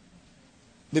everybody.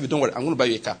 Baby, don't worry, I'm going to buy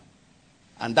you a car.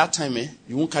 And that time,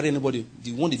 you won't carry anybody.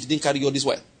 The one that didn't carry you all this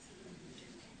while.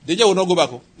 The angel will not go back.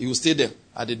 He will stay there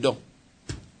at the door.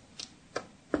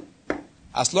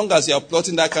 As long as you are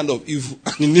plotting that kind of evil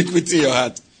and iniquity in your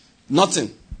heart,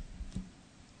 nothing.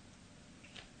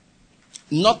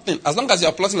 Nothing. As long as you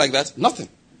are plotting like that, nothing.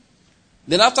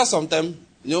 Then after some time,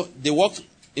 they walk,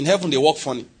 in heaven they walk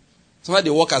funny. Sometimes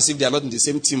they walk as if they are not in the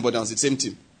same team, but they are on the same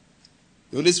team.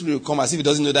 The Holy Spirit will come as if he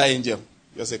doesn't know that angel.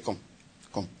 He'll say, come.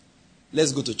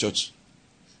 Let's go to church.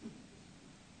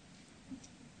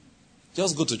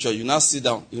 Just go to church. You now sit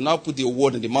down. You now put the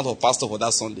word in the mouth of pastor for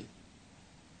that Sunday.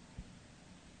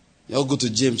 You go to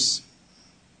James.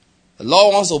 The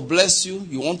Lord wants to bless you.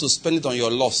 You want to spend it on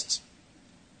your lust.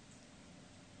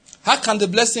 How can the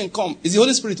blessing come? It's the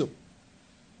Holy Spirit.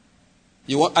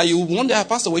 You wonder,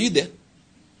 pastor, were you there?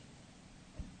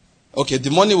 Okay, the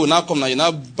money will now come now. You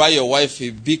now buy your wife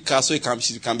a big car so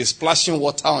she can be splashing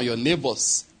water on your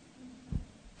neighbors.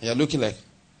 And you're looking like,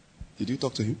 did you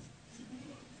talk to him?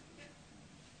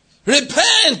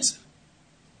 Repent!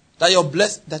 That you're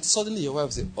blessed. That suddenly your wife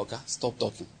will say, okay, stop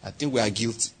talking. I think we are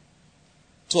guilty.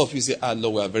 2 of you say,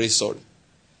 Lord, we are very sorry.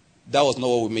 That was not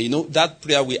what we made. That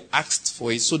prayer we asked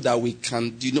for it so that we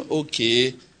can,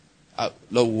 okay,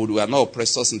 Lord, we are not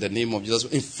oppressors in the name of Jesus.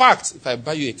 In fact, if I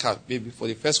buy you a car, baby, for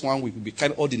the first 1 week, we'll be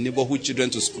carrying all the neighborhood children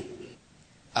to school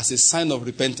as a sign of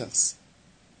repentance.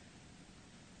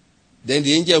 Then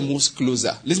the angel moves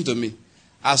closer. Listen to me.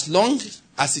 As long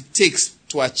as it takes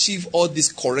to achieve all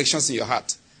these corrections in your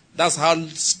heart, that's how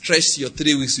stretched your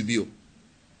 3 weeks will be.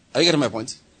 Are you getting my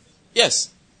point? Yes.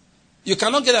 You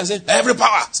cannot get and say, every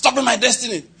power, stopping my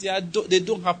destiny. They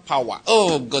don't have power.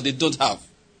 Oh, God, they don't have.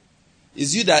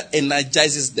 It's you that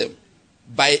energizes them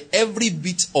by every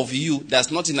bit of you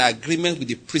that's not in agreement with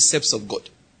the precepts of God.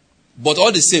 But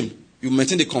all the same, you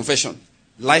maintain the confession.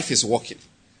 Life is working.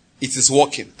 It is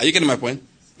working. Are you getting my point?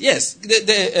 Yes.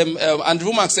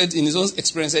 Andrew Womack said in his own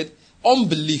experience, said,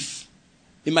 unbelief.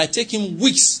 It might take him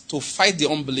weeks to fight the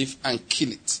unbelief and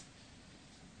kill it.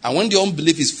 And when the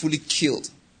unbelief is fully killed,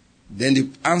 then the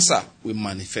answer will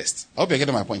manifest. I hope you're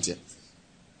getting my point here.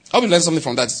 I hope you learned something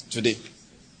from that today.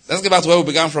 Let's get back to where we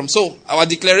began from. So, our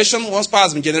declaration, once power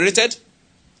has been generated,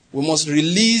 we must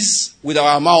release with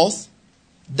our mouth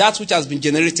that which has been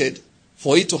generated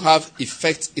for it to have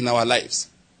effect in our lives.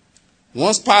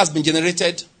 Once power has been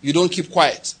generated, you don't keep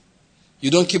quiet.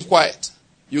 You don't keep quiet.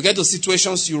 You get to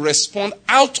situations, you respond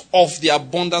out of the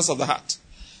abundance of the heart.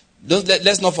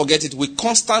 Let's not forget it. We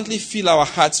constantly fill our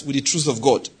hearts with the truth of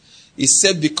God. He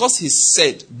said, because he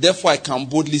said, therefore I can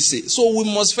boldly say. So we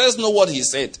must first know what he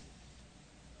said.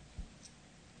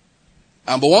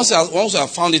 But once we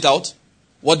have found it out,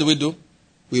 what do?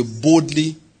 We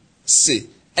boldly say.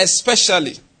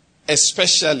 Especially.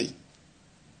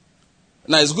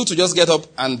 Now it's good to just get up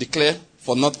and declare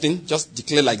for nothing. Just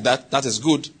declare like that. That is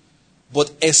good.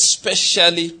 But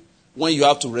especially when you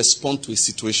have to respond to a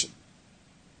situation.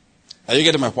 Are you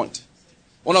getting my point?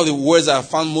 One of the words I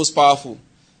found most powerful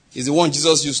is the one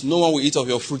Jesus used. No one will eat of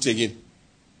your fruit again.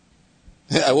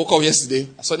 I woke up yesterday.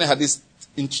 I suddenly had this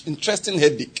interesting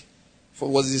headache.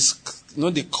 Was this,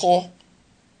 the core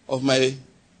of my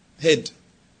head.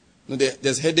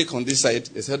 There's headache on this side.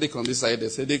 There's headache on this side.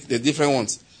 There's different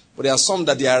ones. But there are some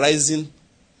that they are rising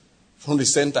from the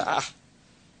center. I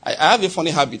have a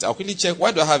funny habit. I'll quickly check.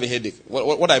 Why do I have a headache?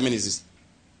 What I mean is this.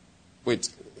 Wait,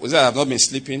 was it I have not been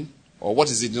sleeping? Or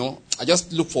what is it? I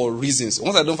just look for reasons.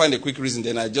 Once I don't find a quick reason,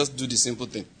 then I just do the simple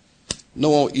thing. No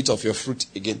one will eat of your fruit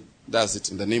again. That's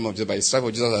it. In the name of Jesus, by the stripes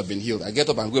of Jesus, I have been healed. I get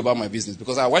up and go about my business.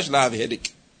 Because why should I have a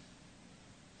headache?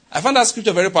 I found that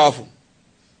scripture very powerful.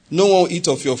 No one will eat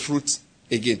of your fruit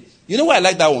again. You know why I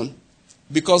like that one?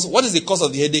 Because what is the cause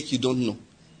of the headache you don't know?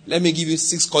 Let me give you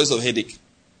 6 causes of headache.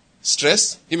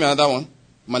 Stress, give me another one.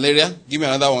 Malaria, give me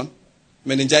another one.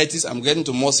 Meningitis, I'm getting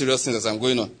to more serious things as I'm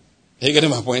going on. Are you getting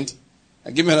my point?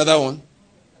 Give me another one.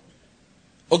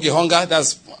 Okay, hunger,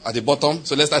 that's at the bottom.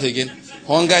 So let's start again.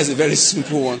 Hunger is a very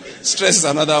simple one. Stress is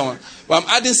another one. But I'm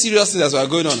adding serious things as we are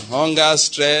going on. Hunger,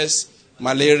 stress,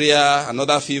 malaria, and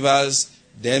other fevers,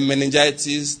 then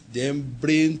meningitis, then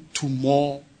brain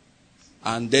tumor,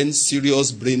 and then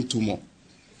serious brain tumor.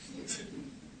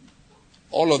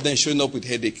 All of them showing up with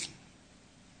headache.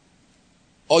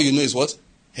 All you know is what?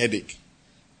 Headache.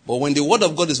 But when the word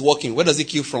of God is working, where does it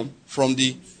kill from? From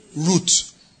the root.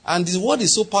 And the word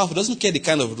is so powerful, it doesn't care the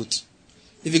kind of root.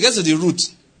 If it gets to the root,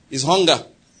 it's hunger.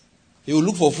 He will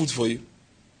look for food for you.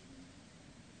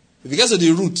 If it gets to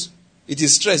the root, it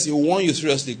is stress. He will warn you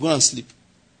seriously, go and sleep.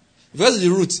 If it gets to the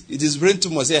root, it is brain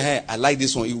tumor. Say, hey, I like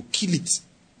this one. He will kill it.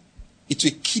 It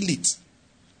will kill it.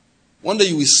 One day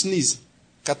you will sneeze.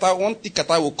 One thick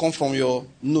catarrh will come from your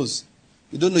nose.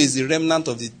 You don't know it's the remnant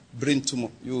of the brain tumor.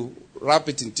 You wrap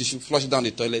it in tissue, flush it down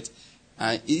the toilet.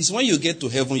 And it's when you get to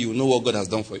heaven, you will know what God has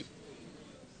done for you.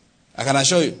 I can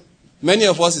assure you. Many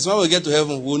of us, it's when we get to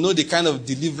heaven, we'll know the kind of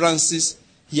deliverances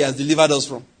He has delivered us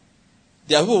from.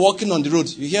 There are people walking on the road.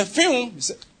 You hear, film. You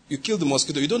say, you kill the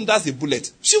mosquito. You don't, that's a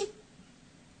bullet. Shoo!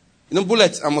 You know,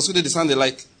 bullet and mosquito, the sound they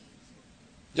like.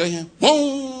 You hear,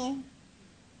 boom!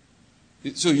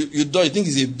 So you die, you think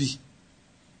it's a bee.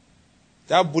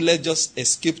 That bullet just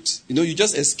escaped. You know, you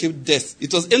just escaped death.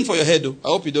 It was aimed for your head, though. I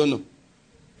hope you don't know.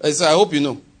 I hope you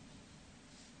know.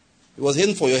 It was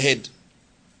aimed for your head.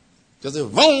 Just a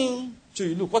boom! So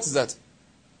you look, what is that?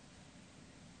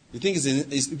 You think it's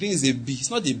a bee. It's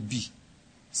not a bee.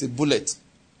 It's a bullet.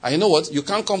 And you know what? You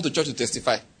can't come to church to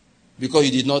testify because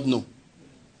you did not know.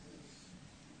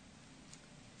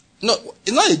 No,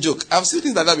 it's not a joke. I've seen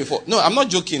things like that before. No, I'm not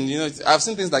joking. You know, I've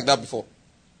seen things like that before.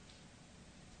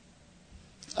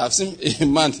 I've seen a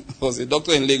man, was a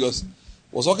doctor in Lagos,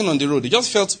 was walking on the road. He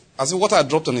just felt as if water had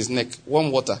dropped on his neck.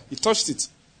 Warm water. He touched it.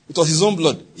 It was his own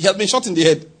blood. He had been shot in the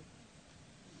head.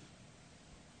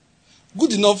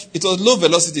 Good enough, it was low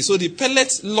velocity, so the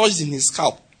pellets lodged in his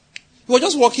scalp. He was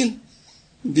just walking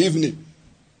in the evening.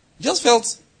 He just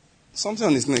felt something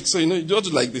on his neck. So, you know, you don't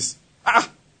do like this. Ah!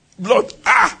 Blood!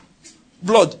 Ah!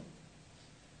 Blood!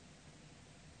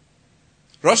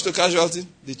 Rushed to casualty.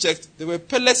 They checked. There were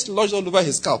pellets lodged all over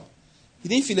his scalp. He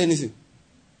didn't feel anything.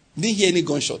 He didn't hear any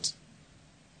gunshot.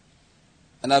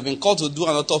 And I've been called to do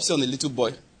an autopsy on a little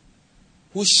boy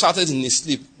who shouted in his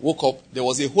sleep, woke up, there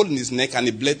was a hole in his neck and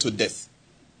he bled to death.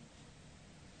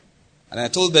 And I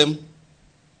told them,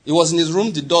 he was in his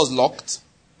room, the doors locked,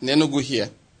 in Enugu here.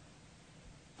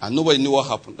 And nobody knew what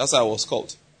happened. That's how I was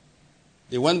called.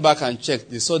 They went back and checked.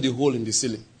 They saw the hole in the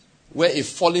ceiling where a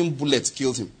falling bullet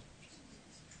killed him.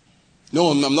 No,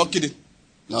 I'm not kidding.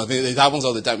 No, it happens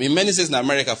all the time. In many states in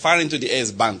America, firing into the air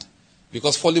is banned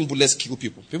because falling bullets kill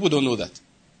people. People don't know that.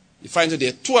 You fire into the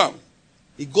air, twam!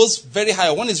 It goes very high.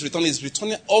 When it's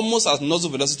returning almost at nozzle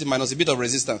velocity minus a bit of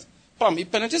resistance. Bam,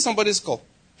 it penetrates somebody's skull.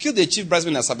 Killed the chief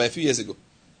bridesmaid in Asaba a few years ago.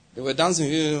 They were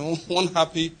dancing. One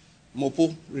happy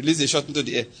mopo released a shot into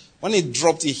the air. When it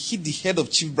dropped, it hit the head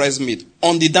of chief bridesmaid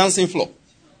on the dancing floor.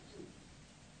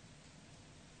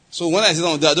 So when I say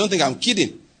something, I don't think I'm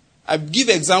kidding. I give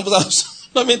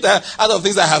examples out of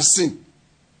things I have seen.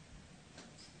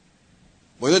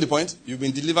 But you know the point? You've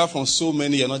been delivered from so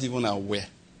many you're not even aware.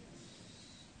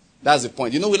 That's the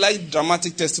point. You know, we like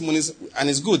dramatic testimonies, and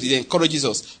it's good. It encourages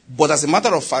us. But as a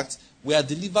matter of fact, we are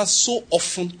delivered so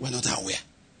often, we're not aware.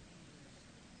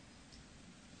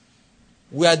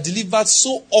 We are delivered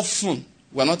so often,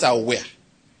 we're not aware.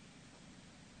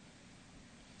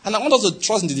 And I want us to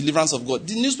trust in the deliverance of God.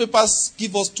 The newspapers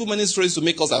give us too many stories to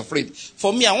make us afraid.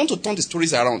 For me, I want to turn the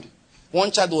stories around. One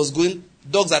child was going,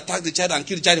 dogs attacked the child and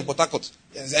killed the child in Port Harcourt.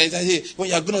 When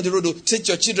you are going on the road, teach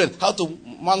your children how to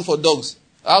man for dogs.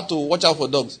 How to watch out for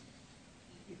dogs.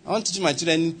 I want to teach my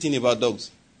children anything about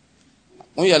dogs.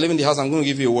 When you are leaving the house, I'm going to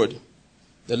give you a word.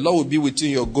 The Lord will be with you.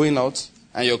 You're going out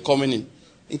and you're coming in.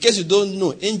 In case you don't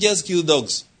know, angels kill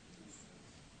dogs.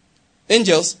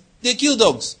 Angels, they kill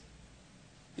dogs.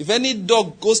 If any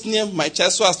dog goes near my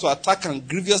child so as to attack and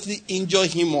grievously injure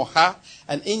him or her,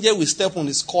 an angel will step on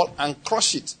his skull and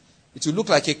crush it. It will look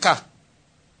like a car.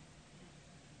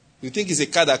 You think it's a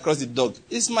car that crushed the dog.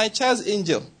 It's my child's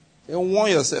angel. You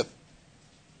warn yourself.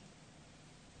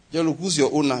 You look, who's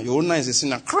your owner? Your owner is a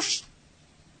sinner. Crush.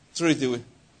 Throw it away.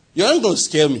 You're not going to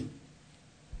scare me.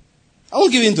 I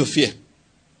won't give in to fear.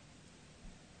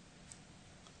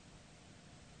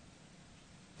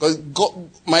 Because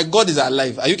my God is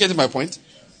alive. Are you getting my point?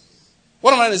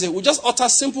 What am I going to say? We just utter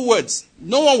simple words.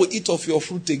 No one will eat of your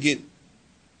fruit again.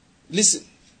 Listen.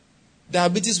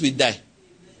 Diabetes will die.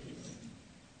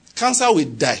 Cancer will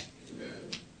die.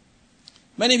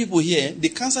 Many people here, the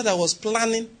cancer that was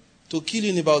planning to kill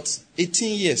you in about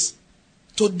 18 years,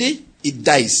 today it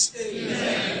dies. Amen.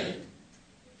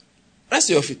 Rise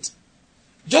to your feet.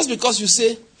 Just because you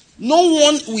say, no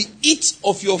one will eat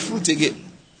of your fruit again.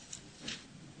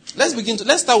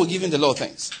 Let's start with giving the Lord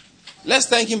thanks. Let's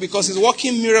thank him because he's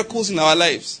working miracles in our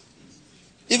lives.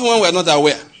 Even when we're not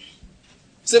aware.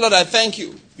 Say, Lord, I thank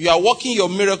you. You are working your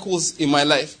miracles in my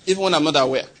life, even when I'm not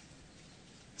aware.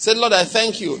 Say, Lord, I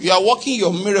thank you. You are working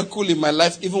your miracle in my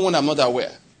life, even when I'm not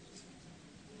aware.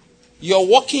 You are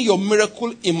working your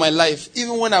miracle in my life,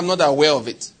 even when I'm not aware of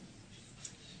it.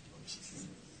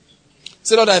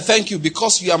 Say, Lord, I thank you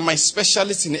because you are my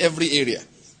specialist in every area.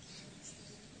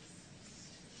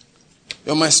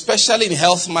 You're my specialist in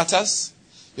health matters.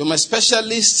 You're my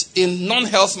specialist in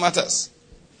non-health matters.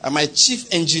 I'm my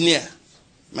chief engineer,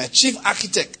 my chief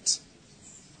architect,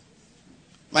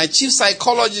 my chief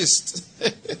psychologist,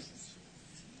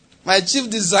 my chief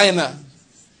designer.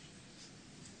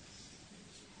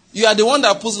 You are the one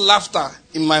that puts laughter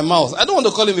in my mouth. I don't want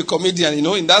to call him a comedian,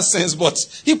 in that sense, but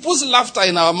he puts laughter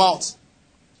in our mouth.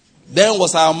 Then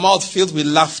was our mouth filled with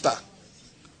laughter.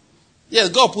 Yes,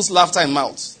 God puts laughter in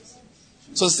mouth.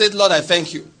 So say, Lord, I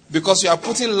thank you because you are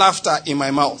putting laughter in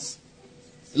my mouth.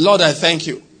 Lord, I thank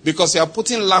you because you are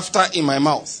putting laughter in my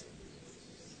mouth.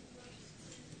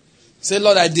 Say,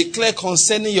 Lord, I declare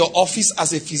concerning your office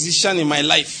as a physician in my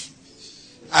life,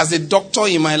 as a doctor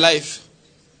in my life,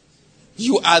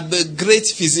 you are the great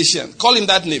physician. Call him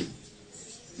that name.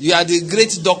 You are the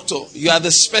great doctor. You are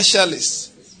the specialist.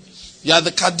 You are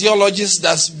the cardiologist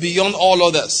that's beyond all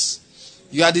others.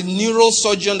 You are the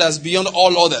neurosurgeon that's beyond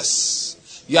all others.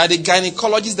 You are the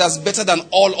gynecologist that's better than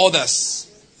all others.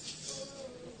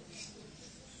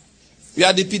 You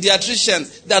are the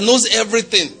pediatrician that knows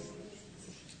everything.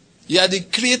 You are the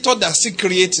creator that's still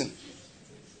creating.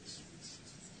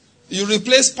 You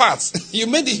replace parts. You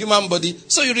made the human body,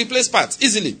 so you replace parts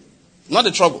easily. Not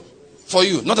a trouble for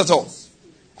you, not at all.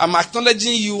 I'm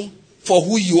acknowledging you for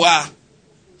who you are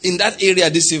in that area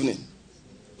this evening.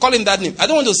 Call him that name. I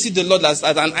don't want to see the Lord as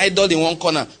an idol in one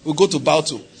corner we go to bow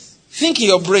to. Think in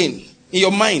your brain, in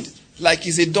your mind, like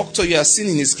he's a doctor you are seeing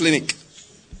in his clinic.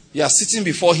 You are sitting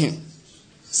before him.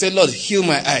 Say, Lord, heal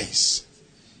my eyes.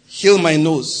 Heal my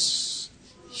nose.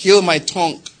 Heal my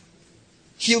tongue.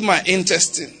 Heal my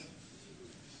intestine.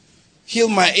 Heal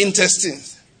my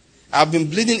intestines. I've been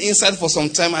bleeding inside for some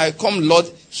time. I come, Lord,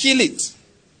 heal it.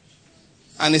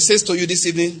 And he says to you this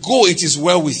evening, go, it is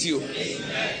well with you.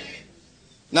 Amen.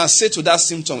 Now say to that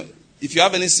symptom, if you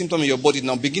have any symptom in your body,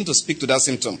 now begin to speak to that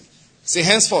symptom. Say,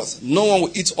 henceforth, no one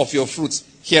will eat of your fruit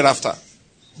hereafter.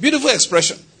 Beautiful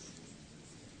expression.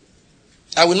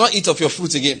 I will not eat of your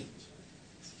fruit again.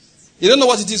 You don't know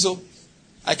what it is, so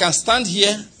I can stand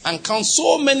here and count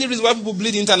so many reasons why people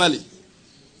bleed internally.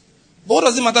 But what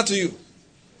does it matter to you?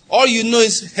 All you know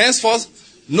is,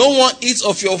 henceforth, no one eats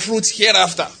of your fruit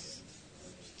hereafter.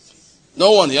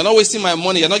 No one. You're not wasting my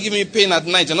money. You're not giving me pain at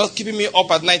night. You're not keeping me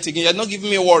up at night again. You're not giving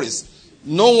me worries.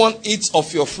 No one eats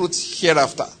of your fruit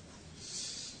hereafter.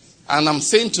 And I'm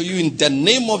saying to you, in the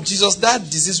name of Jesus, that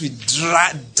disease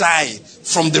will die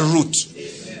from the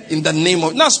root. In the name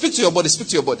of... Now speak to your body. Speak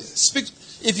to your body. Speak.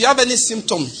 If you have any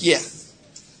symptom here,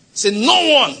 say,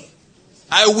 no one.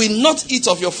 I will not eat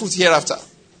of your fruit hereafter.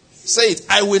 Say it.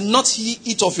 I will not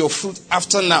eat of your fruit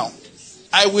after now.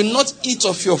 I will not eat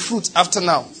of your fruit after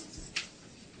now.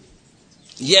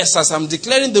 Yes, as I'm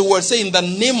declaring the word, say in the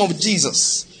name of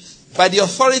Jesus, by the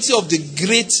authority of the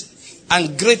great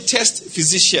and greatest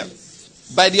physician,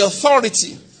 by the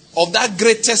authority of that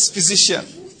greatest physician,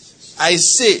 I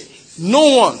say,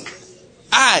 no one,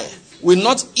 I will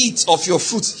not eat of your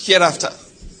fruit hereafter.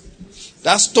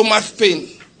 That stomach pain,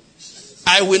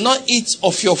 I will not eat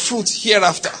of your fruit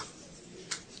hereafter.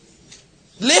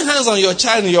 Lay hands on your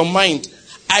child in your mind.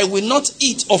 I will not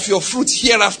eat of your fruit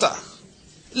hereafter.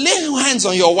 Lay hands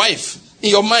on your wife in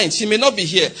your mind. She may not be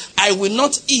here. I will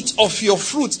not eat of your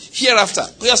fruit hereafter.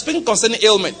 We are speaking concerning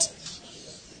ailment.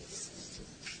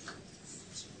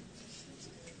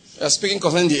 We are speaking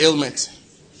concerning the ailment.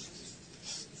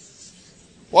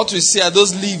 What we see are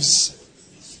those leaves.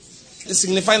 It's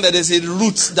signifying that there's a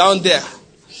root down there.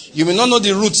 You may not know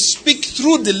the root. Speak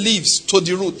through the leaves to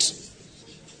the root.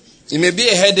 It may be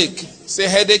a headache. Say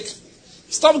headache.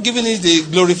 Stop giving it the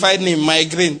glorified name,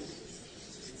 migraine.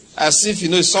 As if,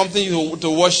 it's something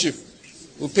to worship.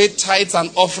 We pay tithes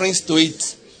and offerings to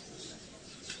it.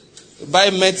 We buy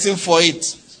medicine for it.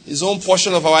 His own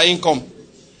portion of our income.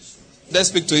 Let's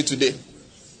speak to it today.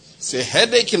 Say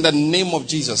headache in the name of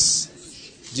Jesus.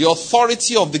 The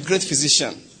authority of the great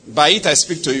physician. By it I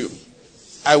speak to you.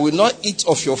 I will not eat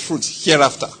of your fruit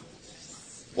hereafter.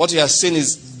 What you are saying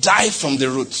is die from the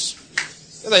roots.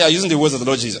 You are using the words of the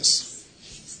Lord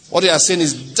Jesus. What you are saying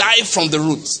is die from the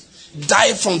roots.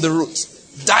 Die from the roots.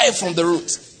 Die from the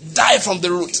root. Die from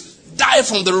the root. Die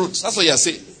from the root. That's what you are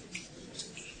saying.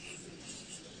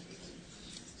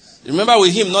 Remember,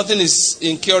 with him, nothing is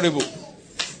incurable.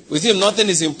 With him, nothing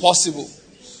is impossible.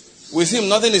 With him,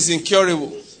 nothing is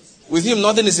incurable. With him,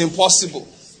 nothing is impossible.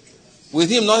 With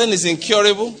him, nothing is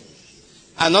incurable.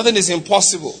 And nothing is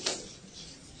impossible.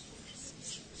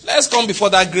 Let's come before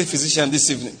that great physician this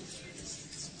evening.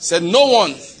 Said, no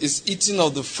one is eating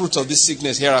of the fruit of this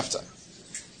sickness hereafter.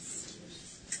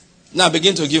 Now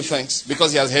begin to give thanks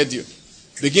because he has heard you.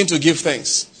 Begin to give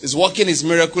thanks. He's working his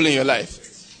miracle in your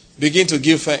life. Begin to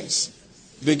give thanks.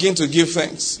 Begin to give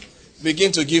thanks.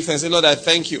 Begin to give thanks. Say, Lord, I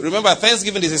thank you. Remember,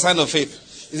 thanksgiving is a sign of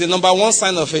faith. It's the number one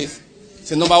sign of faith. It's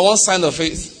the number one sign of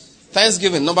faith.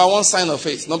 Thanksgiving, number one sign of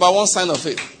faith. Number one sign of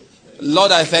faith.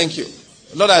 Lord, I thank you.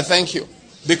 Lord, I thank you.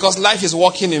 Because life is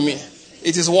working in me.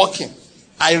 It is working.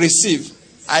 I receive.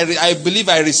 I believe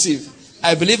I receive.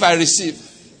 I believe I receive.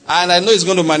 And I know it's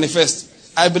going to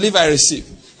manifest. I believe I receive.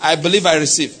 I believe I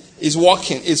receive. It's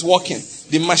working. It's working.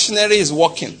 The machinery is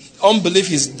working.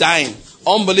 Unbelief is dying.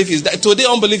 Unbelief is dead. Today,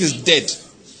 unbelief is dead.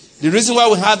 The reason why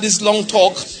we had this long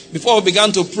talk before we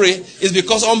began to pray is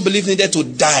because unbelief needed to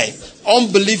die.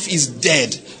 Unbelief is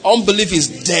dead. Unbelief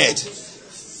is dead.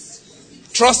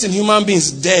 Trust in human beings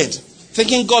is dead.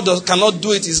 Thinking God cannot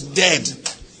do it is dead.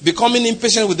 Becoming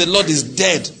impatient with the Lord is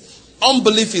dead.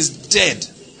 Unbelief is dead.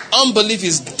 Unbelief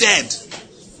is dead.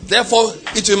 Therefore,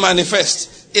 it will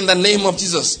manifest in the name of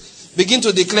Jesus. Begin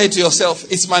to declare to yourself,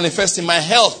 it's manifesting. My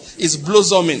health is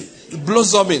blossoming.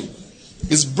 Blossoming.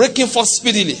 It's breaking forth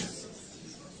speedily.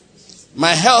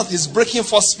 My health is breaking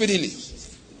forth speedily.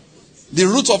 The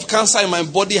root of cancer in my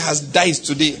body has died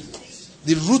today.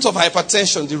 The root of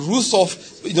hypertension, the root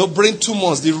of brain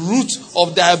tumors, the root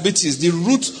of diabetes, the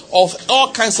root of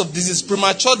all kinds of disease,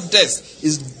 premature death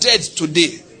is dead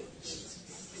today.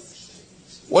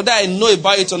 Whether I know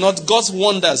about it or not, God's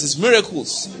wonders, His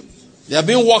miracles, they are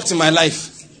being worked in my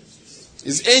life.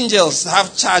 His angels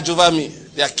have charge over me.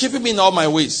 They are keeping me in all my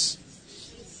ways.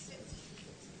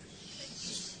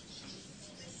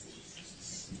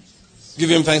 Give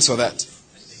Him thanks for that.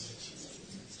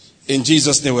 In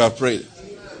Jesus' name we have prayed.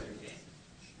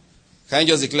 Can you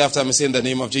just declare after me, say in the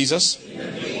name of Jesus? In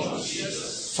the name of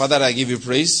Jesus. Father, I give you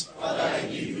praise,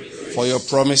 for your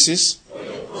promises,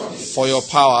 for your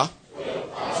power,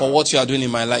 for what you are doing in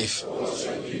my life.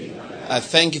 I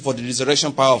thank you for the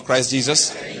resurrection power of Christ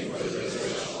Jesus.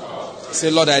 Say,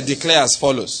 Lord, I declare as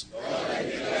follows.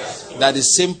 That the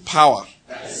same power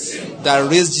that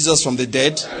raised Jesus from the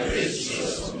dead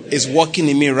is working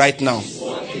in me right now.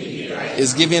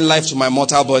 Is giving life to my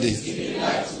mortal body.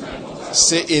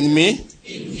 Say, in me,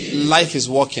 life is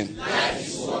working.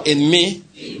 In me,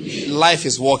 life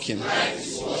is working.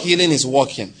 Healing is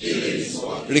working.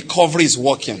 Recovery is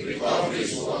working.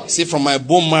 See, from my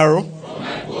bone marrow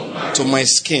to my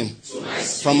skin.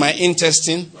 From my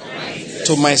intestine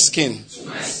to my skin.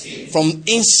 From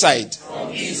inside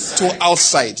to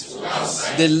outside.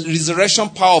 The resurrection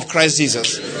power of Christ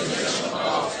Jesus.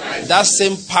 That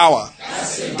same power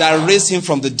that raised him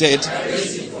from the dead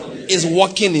is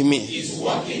working in me.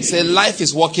 Say, life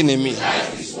is working in me.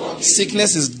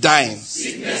 Sickness is dying.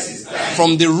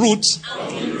 From the root,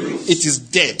 it is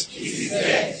dead.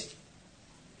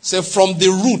 Say, from the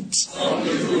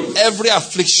root, every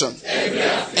affliction,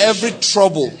 every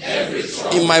trouble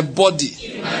in my body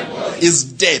is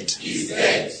dead.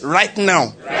 Right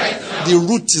now, the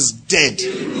root is dead.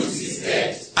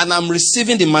 And I'm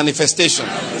receiving the manifestation.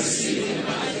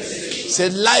 Say,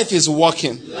 life is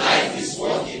working.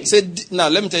 Say, now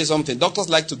let me tell you something. Doctors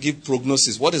like to give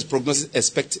prognosis. What is prognosis?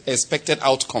 Expected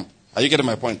outcome. Are you getting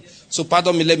my point? So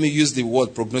pardon me, let me use the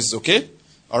word prognosis, okay?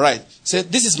 All right. Say,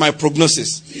 this is my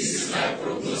prognosis. This is my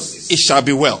prognosis. It shall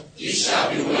be well. It shall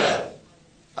be well.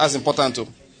 That's important too.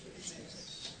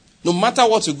 No matter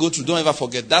what you go through, don't ever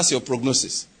forget, that's your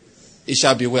prognosis. It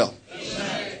shall be well.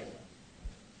 Amen.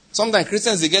 Sometimes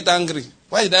Christians, they get angry.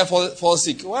 Why did I fall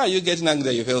sick? Why are you getting angry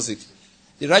that you fell sick?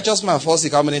 The righteous man falls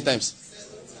sick how many times?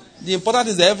 The important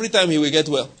is that every time he will get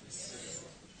well.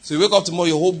 So you wake up tomorrow,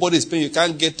 your whole body is pain, you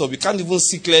can't get up, you can't even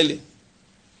see clearly.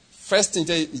 First thing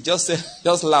you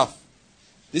just laugh.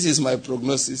 This is my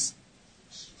prognosis.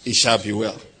 It shall be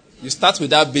well. You start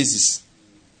with that basis.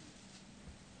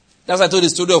 That's why I told the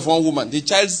story of one woman. The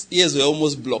child's ears were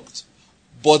almost blocked.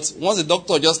 But once the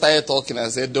doctor just started talking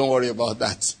and said, don't worry about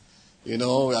that. We are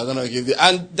going to give you.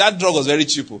 And that drug was very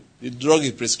cheap. The drug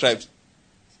he prescribed.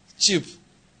 Cheap.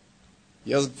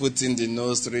 Just put in the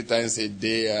nose 3 times a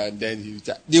day and then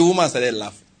the woman started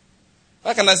laughing.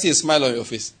 Why can't I see a smile on your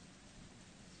face?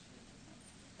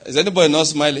 Is anybody not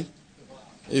smiling?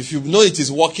 If you know it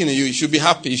is working in you, you should be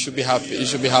happy. You should be happy. You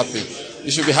should be happy.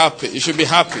 You should be happy. You should be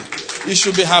happy. You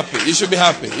should be happy. You should be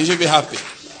happy. You should be happy.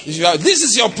 You should be happy. This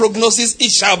is your prognosis.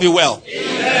 It shall be well.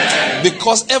 Amen.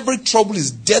 Because every trouble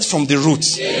is dead from the root.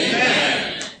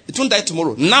 Amen. It won't die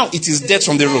tomorrow. Now it is dead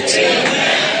from the root.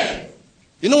 Amen.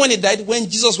 You know when it died? When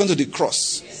Jesus went to the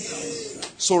cross.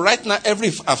 So right now, every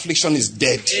affliction is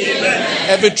dead. Amen.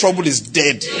 Every trouble is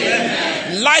dead.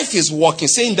 Amen. Life is working.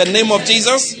 Say in the name of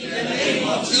Jesus.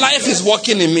 Life is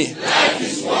working in me.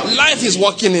 Life is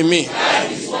working in me.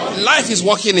 Life is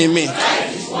working in me.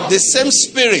 The same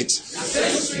spirit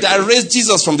that raised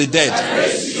Jesus from the dead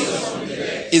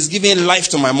is giving life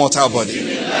to my mortal body.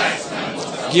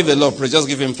 Give the Lord praise. Just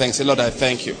give him thanks. Say, Lord, I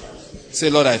thank you. Say,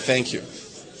 Lord, I thank you.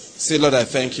 Say, Lord, I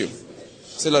thank you.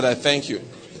 Say, Lord, I thank you.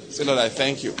 Say, Lord, I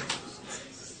thank you.